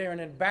where they're an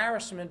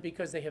embarrassment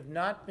because they have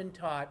not been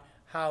taught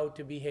how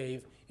to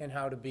behave and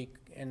how to be,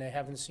 and they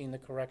haven't seen the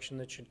correction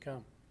that should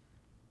come.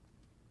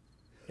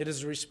 It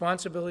is the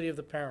responsibility of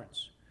the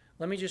parents.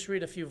 Let me just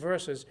read a few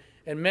verses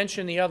and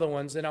mention the other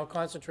ones, then I'll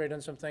concentrate on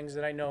some things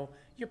that I know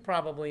you're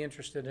probably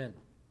interested in,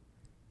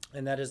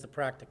 and that is the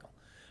practical.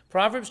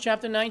 Proverbs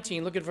chapter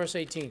 19, look at verse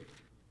 18.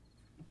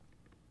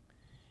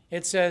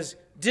 It says,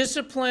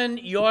 discipline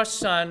your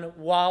son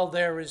while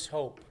there is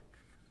hope.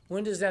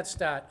 When does that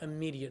start?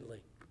 Immediately.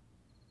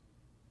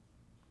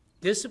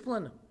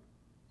 Discipline him,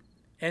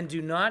 and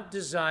do not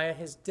desire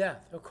his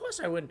death. Of course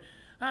I wouldn't.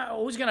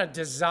 Who's going to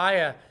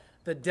desire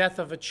the death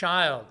of a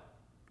child?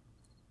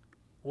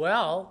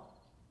 Well,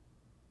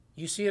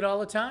 you see it all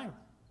the time.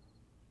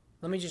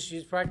 Let me just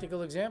use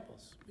practical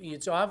examples.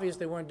 It's obvious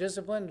they weren't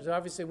disciplined. It's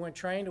obvious they weren't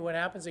trained. And what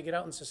happens? They get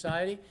out in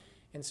society,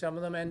 and some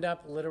of them end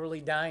up literally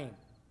dying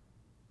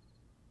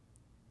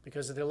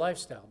because of their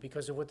lifestyle,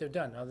 because of what they've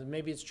done. Now,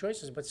 maybe it's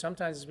choices, but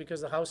sometimes it's because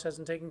the house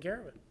hasn't taken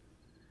care of it.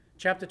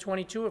 Chapter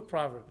 22 of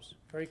Proverbs,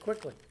 very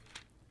quickly.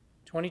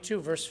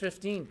 22, verse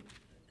 15.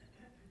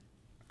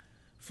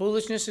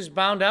 Foolishness is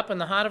bound up in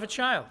the heart of a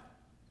child.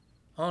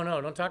 Oh,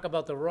 no, don't talk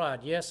about the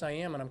rod. Yes, I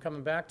am, and I'm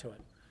coming back to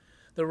it.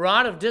 The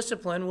rod of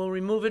discipline will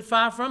remove it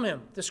far from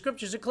him. The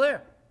scriptures are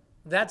clear.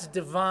 That's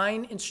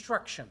divine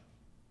instruction.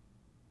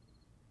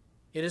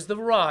 It is the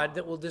rod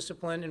that will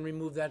discipline and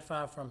remove that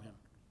far from him.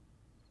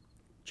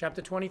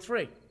 Chapter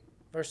 23,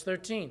 verse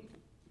 13.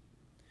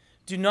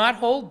 Do not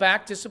hold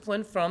back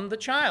discipline from the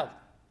child.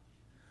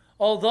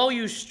 Although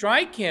you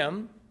strike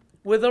him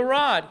with a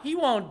rod, he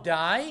won't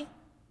die.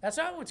 That's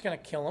not what's going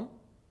to kill him.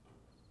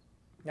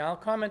 Now, I'll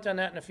comment on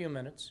that in a few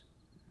minutes.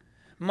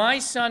 My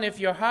son, if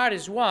your heart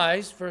is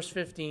wise, verse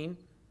 15,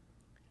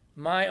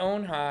 my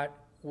own heart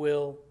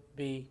will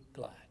be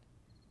glad.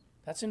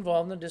 That's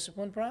involved in the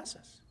discipline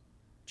process.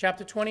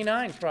 Chapter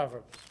 29,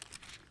 Proverbs.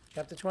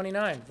 Chapter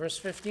 29, verse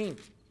 15.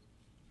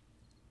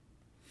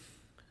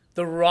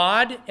 The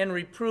rod and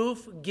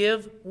reproof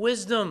give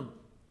wisdom,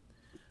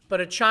 but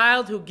a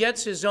child who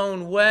gets his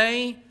own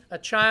way, do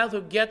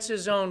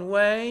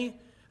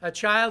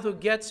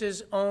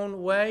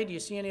you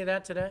see any of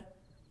that today?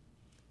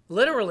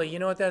 Literally, you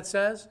know what that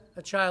says?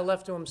 A child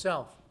left to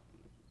himself.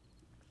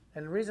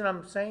 And the reason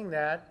I'm saying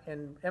that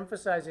and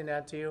emphasizing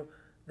that to you,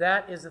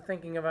 that is the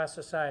thinking of our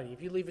society.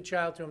 If you leave a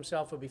child to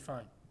himself, he'll be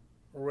fine.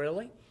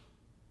 Really?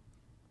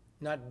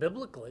 Not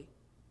biblically.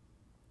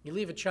 You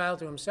leave a child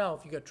to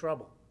himself, you got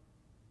trouble.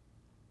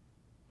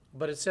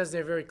 But it says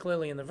there very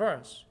clearly in the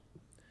verse,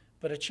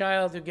 but a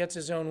child who gets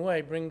his own way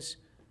brings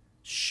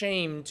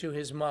shame to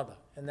his mother,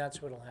 and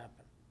that's what will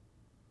happen.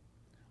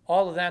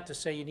 All of that to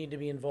say you need to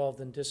be involved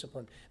in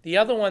discipline. The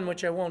other one,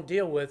 which I won't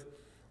deal with,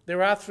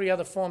 there are three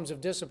other forms of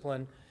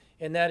discipline,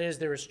 and that is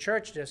there is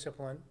church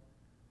discipline,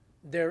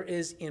 there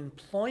is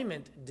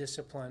employment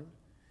discipline,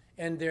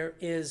 and there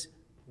is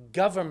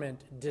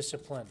government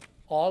discipline,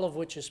 all of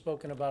which is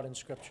spoken about in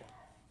Scripture.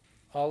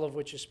 All of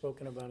which is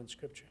spoken about in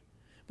Scripture.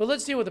 But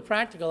let's deal with the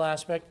practical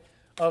aspect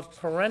of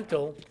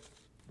parental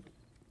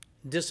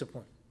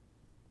discipline.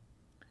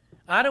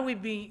 Are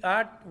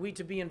we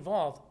to be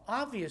involved?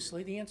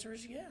 Obviously, the answer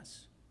is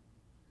yes.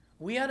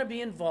 We ought to be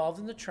involved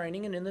in the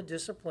training and in the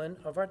discipline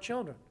of our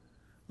children.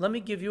 Let me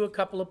give you a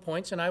couple of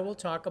points, and I will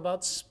talk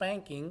about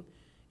spanking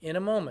in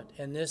a moment,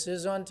 and this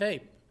is on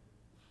tape.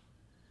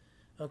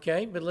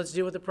 Okay, but let's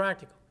deal with the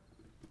practical.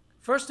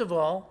 First of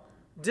all,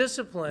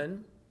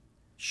 discipline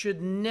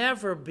should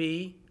never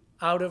be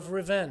out of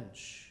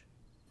revenge.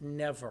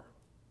 Never.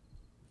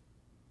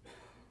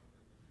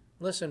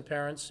 Listen,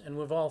 parents, and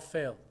we've all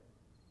failed.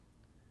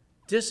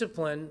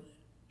 Discipline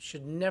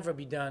should never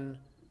be done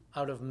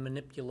out of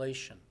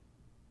manipulation.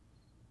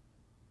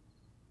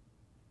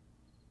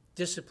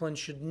 Discipline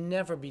should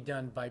never be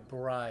done by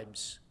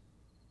bribes.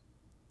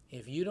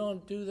 If you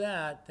don't do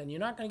that, then you're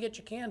not going to get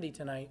your candy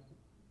tonight.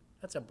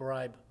 That's a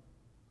bribe.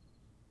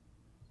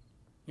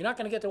 You're not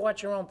going to get to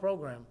watch your own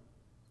program.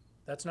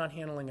 That's not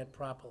handling it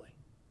properly.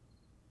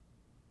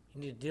 You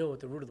need to deal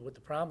with the root of what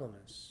the problem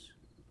is.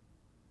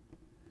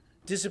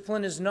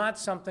 Discipline is not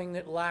something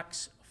that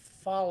lacks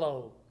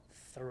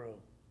follow-through.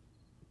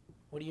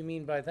 What do you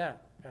mean by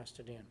that,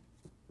 Pastor Dan?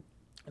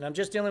 And I'm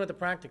just dealing with the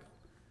practical.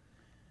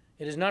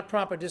 It is not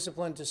proper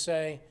discipline to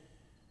say,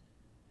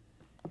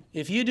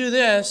 if you do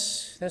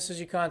this, this is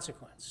your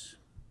consequence.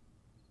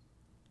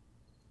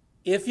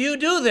 If you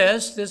do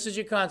this, this is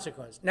your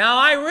consequence. Now,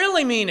 I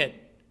really mean it.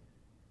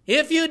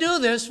 If you do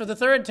this for the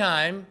third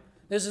time,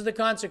 this is the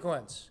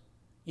consequence.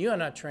 You are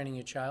not training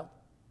your child.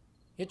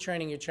 You're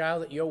training your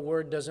child that your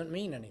word doesn't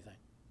mean anything.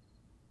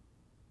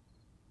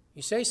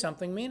 You say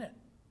something, mean it.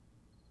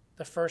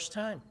 The first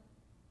time.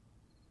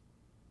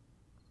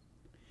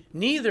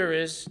 Neither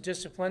is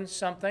discipline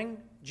something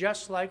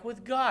just like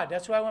with God.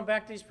 That's why I went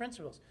back to these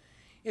principles.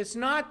 It's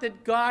not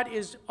that God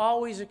is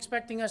always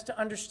expecting us to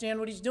understand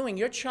what he's doing.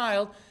 Your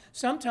child,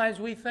 sometimes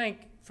we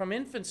think from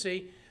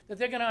infancy that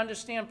they're going to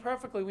understand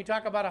perfectly. We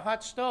talk about a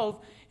hot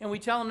stove and we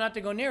tell them not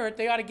to go near it.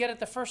 They ought to get it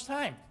the first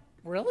time.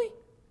 Really?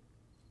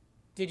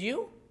 Did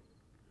you?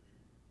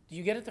 Do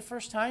you get it the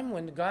first time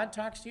when God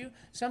talks to you?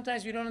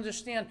 Sometimes we don't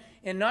understand.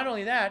 And not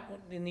only that,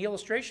 in the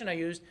illustration I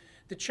used,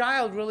 the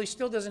child really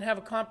still doesn't have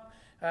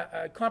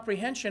a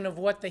comprehension of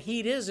what the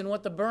heat is and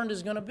what the burn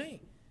is going to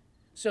be.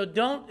 So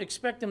don't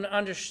expect them to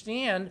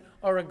understand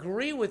or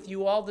agree with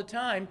you all the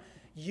time.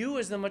 You,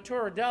 as the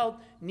mature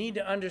adult, need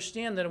to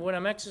understand that when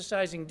I'm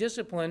exercising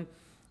discipline,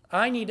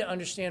 I need to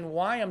understand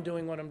why I'm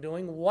doing what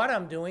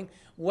I'm doing,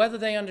 whether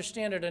they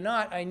understand it or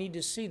not. I need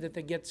to see that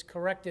it gets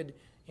corrected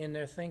in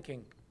their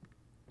thinking.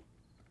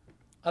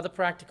 Other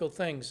practical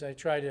things I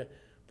try to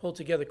pull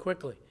together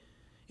quickly.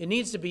 It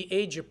needs to be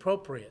age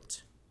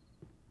appropriate.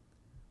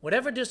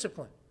 Whatever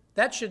discipline,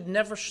 that should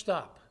never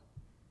stop.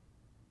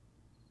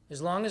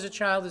 As long as a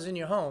child is in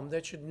your home,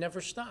 that should never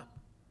stop.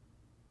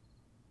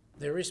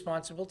 They're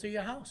responsible to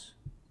your house.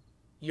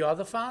 You're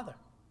the father.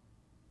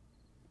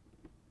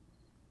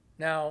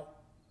 Now,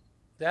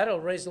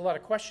 that'll raise a lot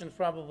of questions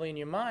probably in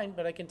your mind,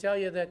 but I can tell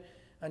you that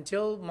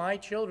until my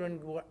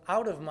children were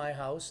out of my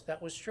house,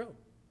 that was true.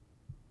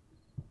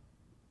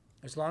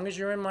 As long as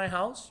you're in my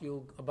house,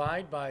 you'll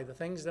abide by the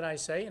things that I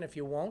say, and if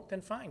you won't,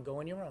 then fine, go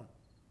on your own.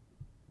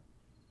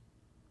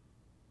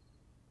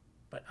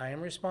 But I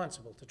am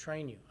responsible to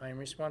train you. I am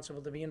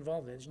responsible to be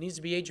involved in it. It needs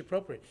to be age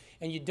appropriate.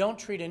 And you don't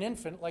treat an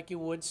infant like you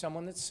would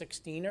someone that's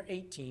 16 or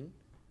 18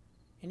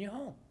 in your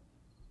home.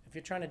 If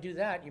you're trying to do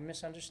that, you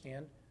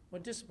misunderstand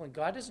what discipline.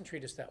 God doesn't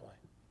treat us that way.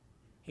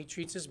 He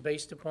treats us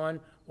based upon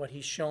what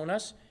he's shown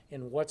us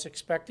and what's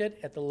expected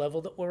at the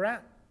level that we're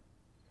at.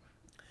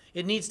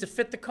 It needs to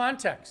fit the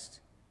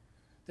context.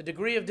 The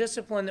degree of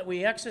discipline that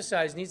we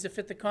exercise needs to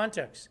fit the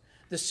context.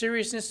 The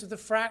seriousness of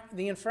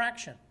the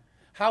infraction.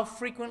 How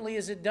frequently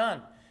is it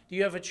done? Do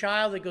you have a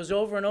child that goes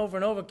over and over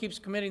and over, keeps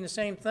committing the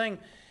same thing,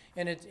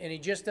 and he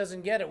just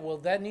doesn't get it? Well,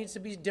 that needs to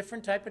be a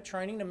different type of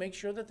training to make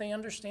sure that they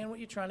understand what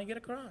you're trying to get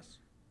across.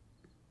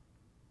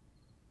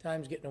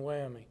 Time's getting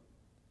away on me.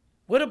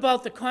 What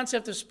about the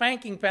concept of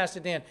spanking, Pastor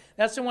Dan?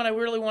 That's the one I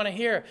really want to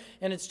hear,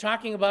 and it's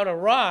talking about a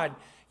rod.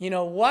 You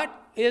know, what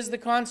is the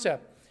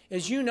concept?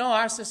 As you know,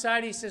 our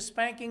society says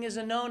spanking is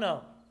a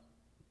no-no.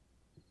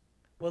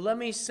 Well, let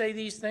me say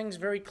these things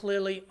very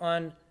clearly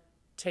on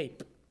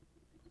tape.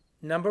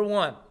 Number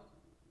one,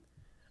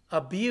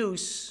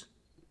 abuse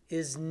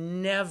is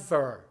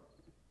never,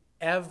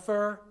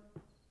 ever,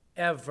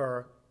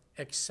 ever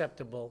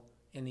acceptable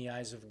in the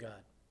eyes of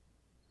God.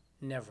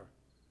 Never.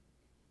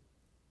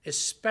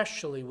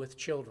 Especially with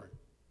children.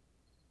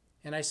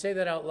 And I say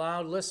that out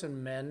loud.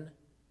 Listen, men,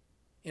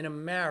 in a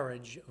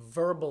marriage,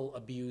 verbal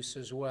abuse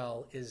as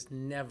well is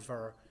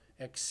never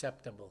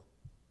acceptable.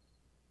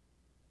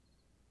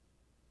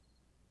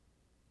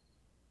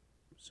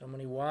 So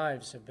many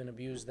wives have been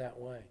abused that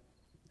way.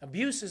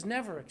 Abuse is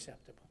never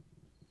acceptable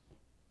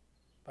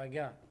by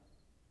God.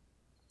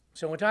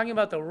 So when we're talking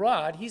about the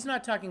rod, he's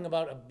not talking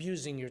about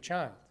abusing your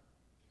child.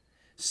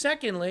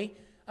 Secondly,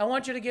 I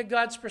want you to get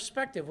God's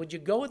perspective. Would you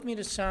go with me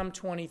to Psalm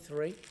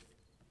 23?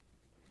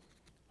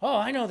 Oh,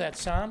 I know that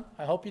psalm.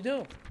 I hope you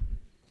do.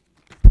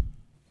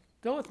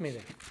 Go with me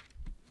there.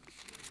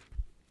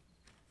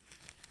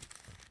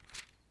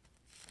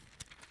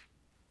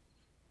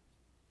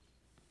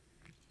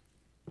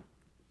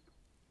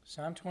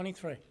 Psalm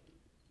 23.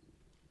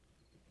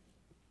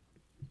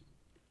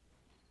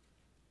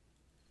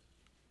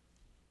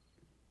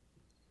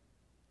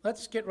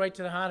 Let's get right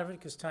to the heart of it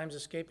because time's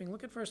escaping.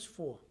 Look at verse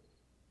 4.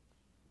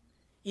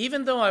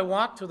 Even though I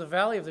walk through the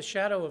valley of the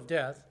shadow of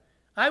death,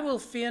 I will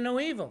fear no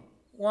evil.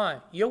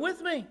 Why? You're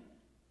with me.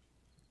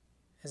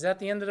 Is that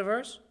the end of the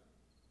verse?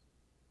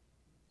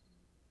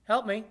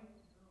 Help me.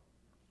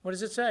 What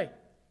does it say?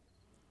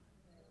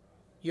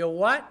 Your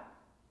what?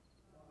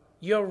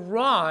 Your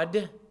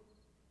rod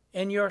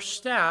and your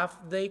staff,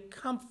 they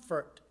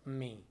comfort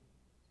me.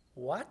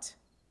 What?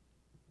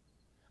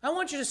 I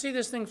want you to see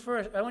this thing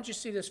first. I want you to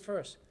see this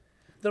first.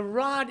 The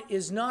rod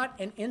is not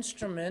an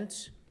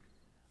instrument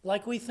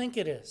like we think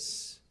it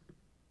is.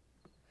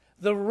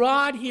 The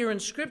rod here in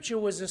Scripture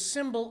was a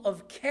symbol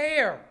of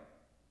care.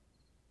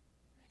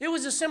 It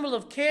was a symbol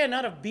of care,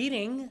 not of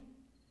beating.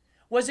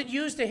 Was it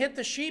used to hit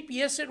the sheep?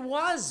 Yes, it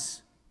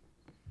was.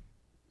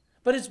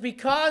 But it's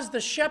because the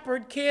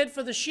shepherd cared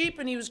for the sheep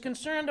and he was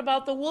concerned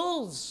about the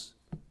wolves.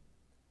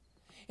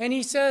 And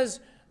he says,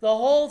 the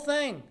whole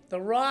thing,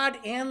 the rod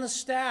and the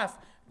staff,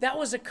 that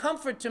was a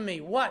comfort to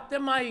me. What?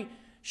 That my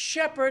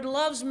shepherd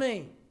loves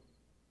me.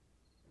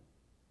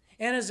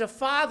 And as a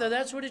father,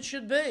 that's what it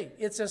should be.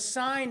 It's a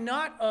sign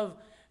not of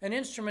an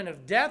instrument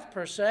of death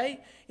per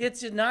se.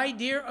 It's an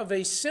idea of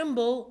a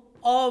symbol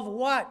of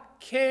what?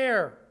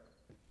 Care.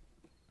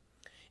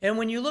 And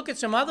when you look at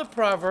some other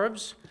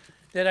Proverbs,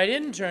 that I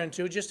didn't turn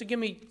to, just to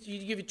give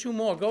you two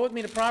more. Go with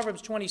me to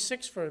Proverbs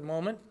 26 for a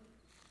moment.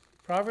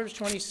 Proverbs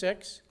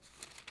 26,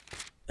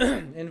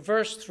 in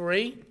verse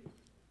 3,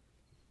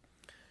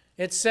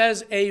 it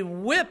says, "A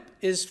whip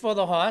is for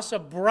the horse, a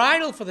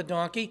bridle for the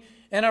donkey,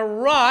 and a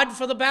rod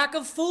for the back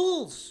of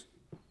fools."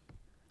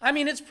 I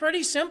mean, it's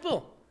pretty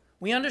simple.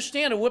 We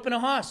understand a whip and a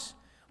horse.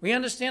 We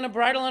understand a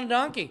bridle and a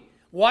donkey.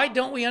 Why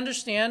don't we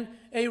understand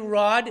a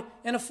rod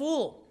and a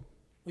fool?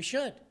 We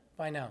should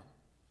by now.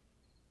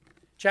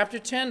 Chapter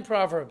 10,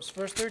 Proverbs,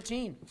 verse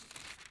 13.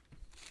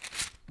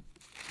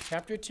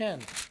 Chapter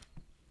 10,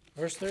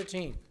 verse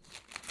 13.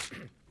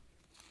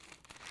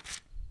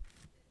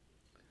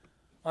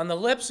 "On the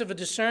lips of a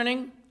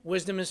discerning,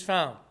 wisdom is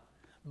found,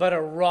 but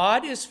a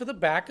rod is for the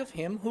back of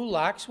him who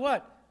lacks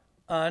what?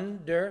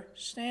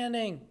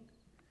 Understanding."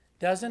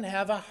 Doesn't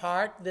have a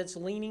heart that's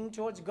leaning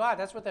towards God.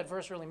 That's what that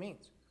verse really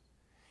means.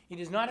 He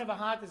does not have a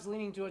heart that's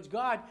leaning towards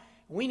God.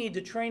 We need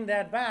to train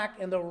that back,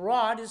 and the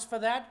rod is for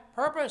that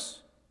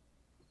purpose.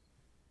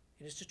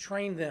 It is to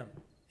train them.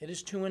 It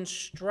is to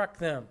instruct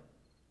them.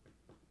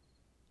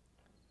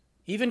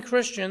 Even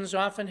Christians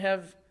often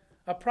have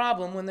a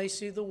problem when they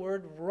see the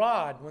word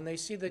rod, when they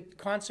see the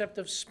concept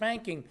of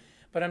spanking.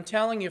 But I'm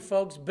telling you,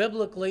 folks,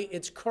 biblically,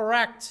 it's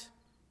correct.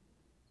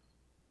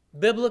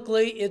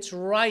 Biblically, it's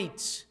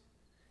right.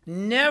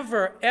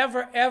 Never,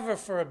 ever, ever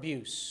for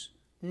abuse.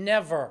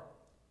 Never.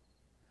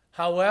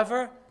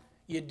 However,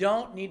 you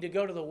don't need to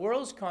go to the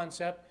world's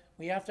concept.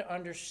 We have to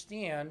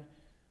understand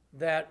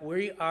that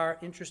we are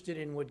interested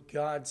in what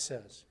God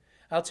says.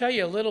 I'll tell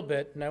you a little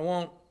bit, and I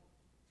won't.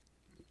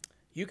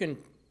 You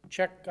can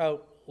check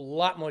out a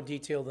lot more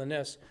detail than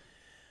this.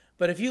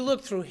 But if you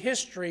look through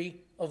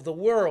history of the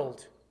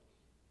world,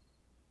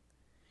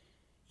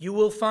 you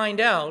will find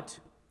out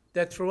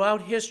that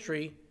throughout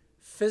history,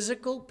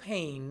 physical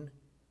pain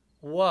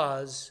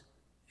was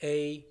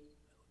a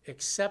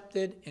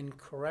accepted and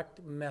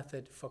correct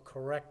method for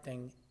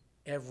correcting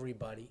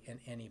everybody and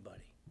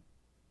anybody.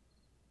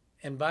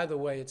 And by the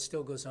way, it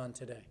still goes on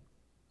today.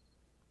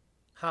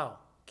 How?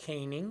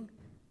 Caning.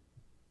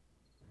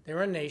 There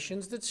are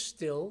nations that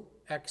still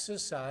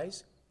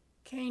exercise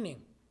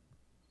caning.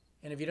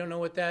 And if you don't know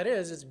what that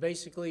is, it's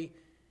basically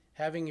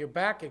having your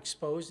back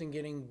exposed and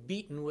getting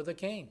beaten with a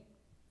cane.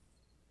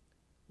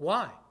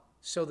 Why?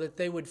 So that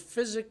they would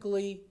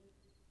physically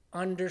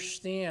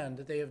understand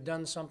that they have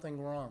done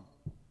something wrong.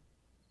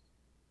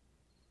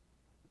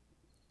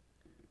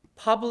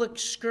 Public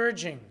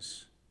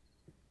scourgings.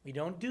 We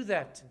don't do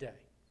that today.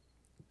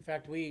 In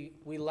fact, we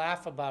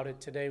laugh about it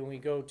today when we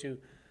go to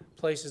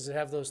places that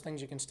have those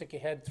things you can stick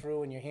your head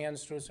through and your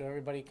hands through so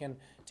everybody can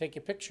take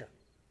your picture.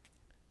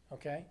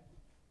 Okay?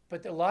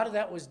 But a lot of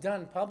that was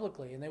done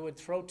publicly, and they would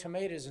throw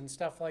tomatoes and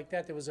stuff like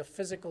that. There was a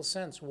physical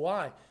sense.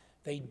 Why?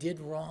 They did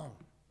wrong.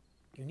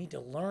 You need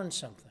to learn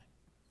something.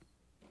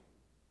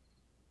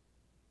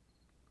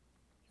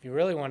 If you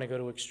really want to go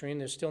to extreme,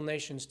 there's still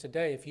nations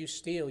today. If you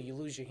steal, you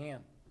lose your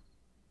hand.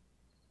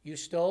 You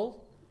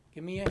stole?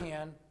 Give me your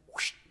hand.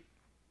 Whoosh.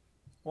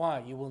 Why?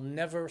 You will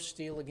never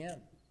steal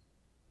again.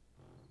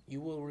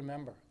 You will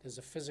remember. There's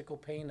a physical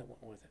pain that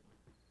went with it.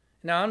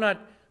 Now, I'm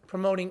not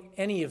promoting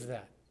any of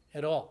that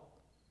at all.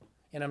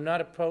 And I'm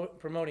not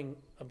promoting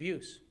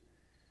abuse.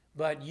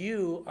 But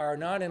you are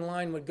not in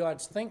line with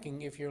God's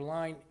thinking if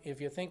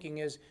your thinking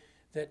is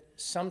that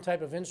some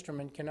type of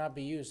instrument cannot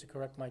be used to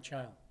correct my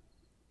child.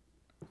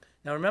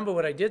 Now, remember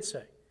what I did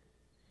say.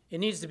 It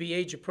needs to be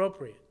age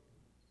appropriate.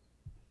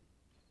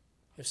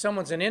 If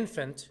someone's an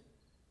infant,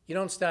 you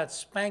don't start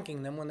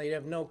spanking them when they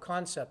have no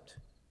concept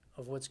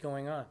of what's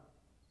going on.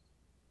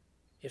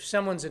 If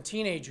someone's a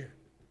teenager,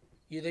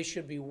 they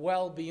should be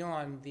well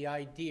beyond the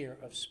idea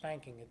of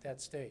spanking at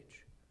that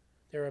stage.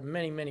 There are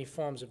many, many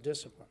forms of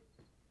discipline.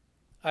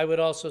 I would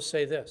also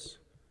say this.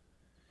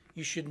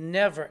 You should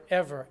never,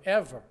 ever,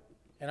 ever,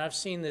 and I've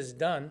seen this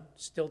done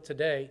still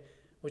today,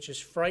 which is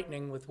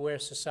frightening with where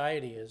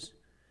society is,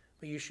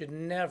 but you should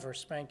never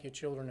spank your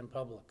children in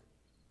public.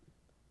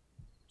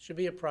 It should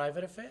be a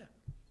private affair.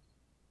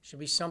 It should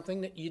be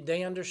something that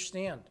they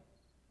understand.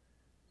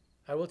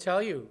 I will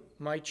tell you,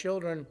 my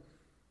children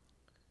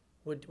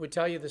would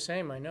tell you the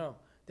same, I know.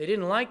 They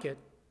didn't like it,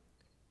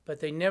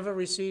 but they never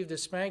received a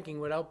spanking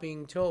without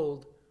being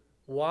told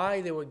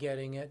why they were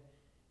getting it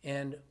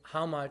and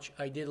how much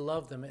I did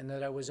love them and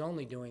that I was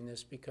only doing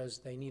this because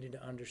they needed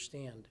to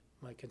understand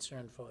my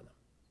concern for them.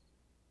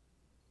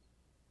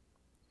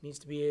 It needs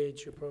to be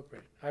age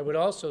appropriate. I would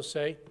also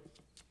say,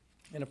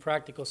 in a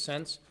practical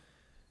sense,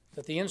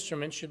 that the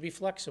instrument should be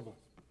flexible.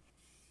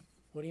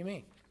 What do you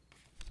mean?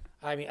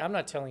 I'm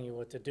not telling you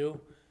what to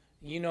do.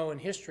 You know in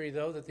history,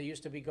 though, that there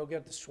used to be go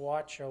get the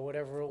swatch or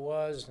whatever it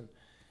was,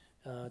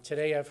 and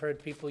today I've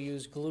heard people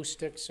use glue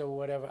sticks or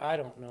whatever. I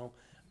don't know.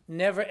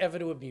 Never, ever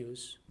to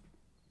abuse.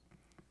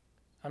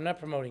 I'm not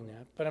promoting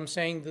that, but I'm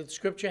saying the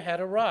Scripture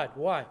had a rod.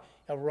 Why?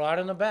 A rod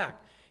on the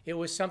back. It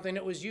was something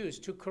that was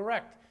used to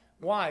correct.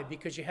 Why?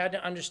 Because you had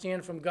to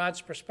understand from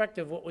God's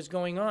perspective what was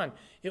going on.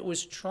 It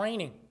was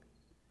training.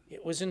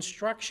 It was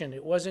instruction.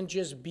 It wasn't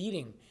just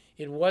beating.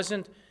 It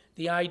wasn't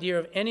the idea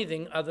of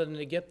anything other than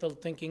to get the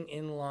thinking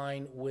in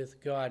line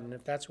with God. And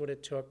if that's what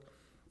it took,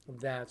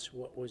 that's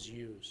what was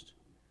used.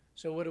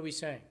 So what are we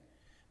saying?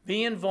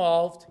 Be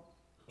involved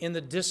in the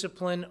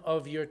discipline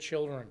of your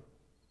children.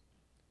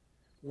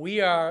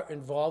 We are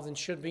involved and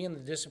should be in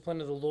the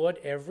discipline of the Lord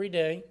every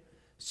day.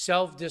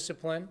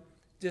 Self-discipline,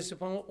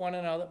 discipline with one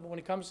another. But when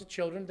it comes to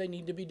children, they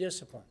need to be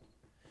disciplined.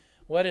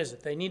 What is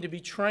it? They need to be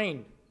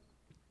trained.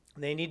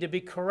 They need to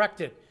be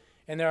corrected.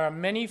 And there are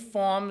many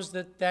forms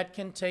that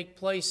can take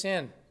place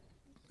in.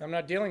 I'm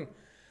not dealing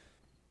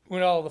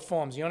with all the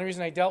forms. The only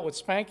reason I dealt with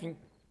spanking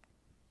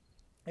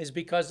is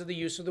because of the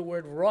use of the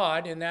word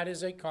rod, and that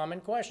is a common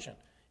question.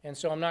 And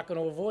so I'm not going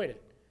to avoid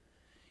it.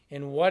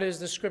 And what is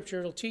the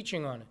scriptural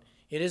teaching on it?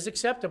 It is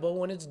acceptable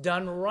when it's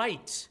done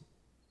right.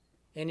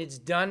 And it's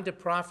done to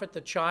profit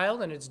the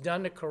child, and it's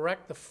done to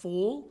correct the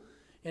fool,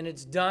 and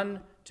it's done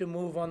to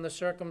move on the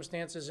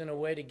circumstances in a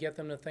way to get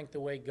them to think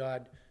the way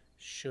God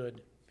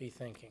should be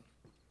thinking.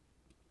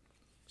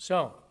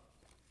 So,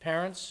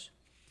 parents,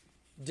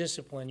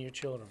 discipline your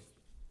children.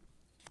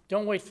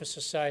 Don't wait for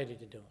society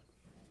to do it.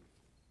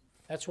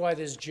 That's why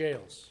there's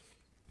jails.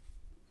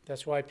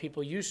 That's why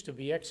people used to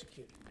be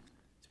executed.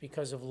 It's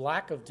because of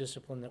lack of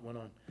discipline that went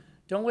on.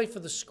 Don't wait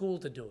for the school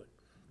to do it.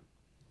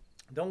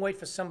 Don't wait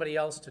for somebody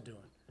else to do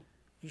it.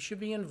 You should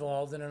be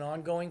involved in an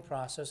ongoing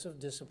process of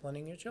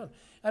disciplining your children.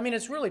 I mean,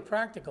 it's really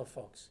practical,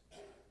 folks.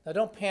 Now,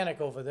 don't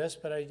panic over this,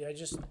 but I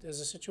just,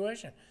 there's a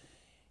situation.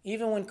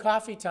 Even when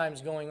coffee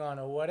time's going on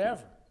or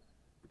whatever,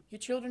 your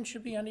children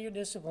should be under your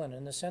discipline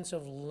in the sense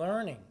of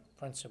learning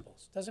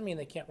principles. Doesn't mean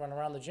they can't run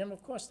around the gym.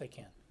 Of course they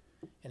can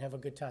and have a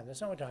good time. That's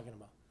not what we're talking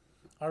about.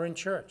 Or in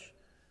church,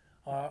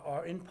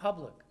 or in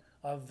public,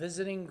 or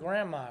visiting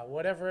grandma,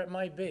 whatever it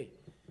might be.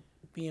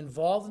 Be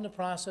involved in the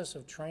process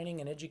of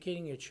training and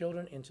educating your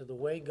children into the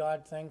way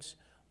God thinks,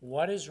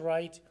 what is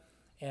right,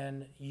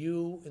 and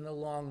you, in the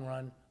long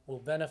run, will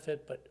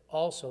benefit, but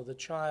also the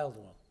child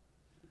will.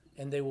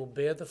 And they will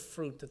bear the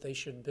fruit that they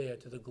should bear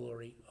to the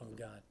glory of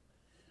God.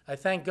 I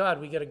thank God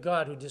we get a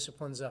God who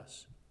disciplines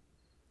us,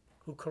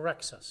 who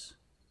corrects us,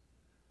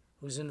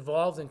 who's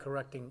involved in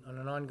correcting on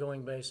an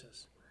ongoing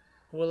basis,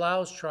 who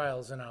allows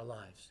trials in our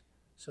lives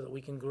so that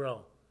we can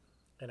grow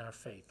in our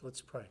faith.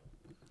 Let's pray.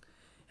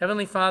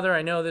 Heavenly Father,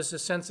 I know this is a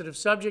sensitive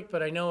subject,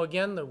 but I know,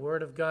 again, the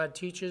Word of God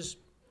teaches.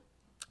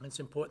 It's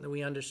important that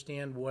we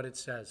understand what it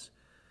says.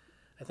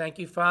 I thank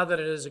you, Father,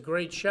 that as a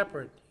great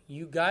shepherd,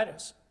 you guide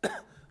us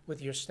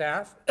with your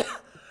staff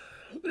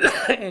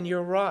and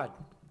your rod.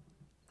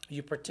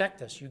 You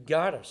protect us, you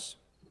guard us,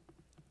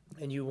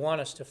 and you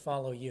want us to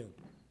follow you.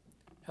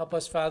 Help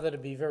us, Father, to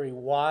be very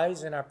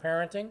wise in our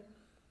parenting,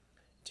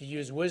 to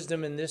use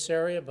wisdom in this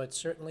area, but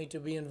certainly to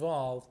be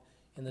involved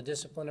in the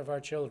discipline of our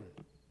children,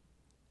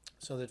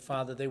 so that,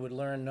 Father, they would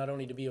learn not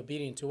only to be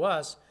obedient to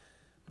us,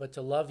 but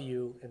to love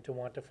you and to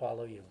want to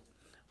follow you.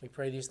 We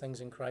pray these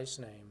things in Christ's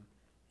name.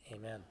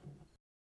 Amen.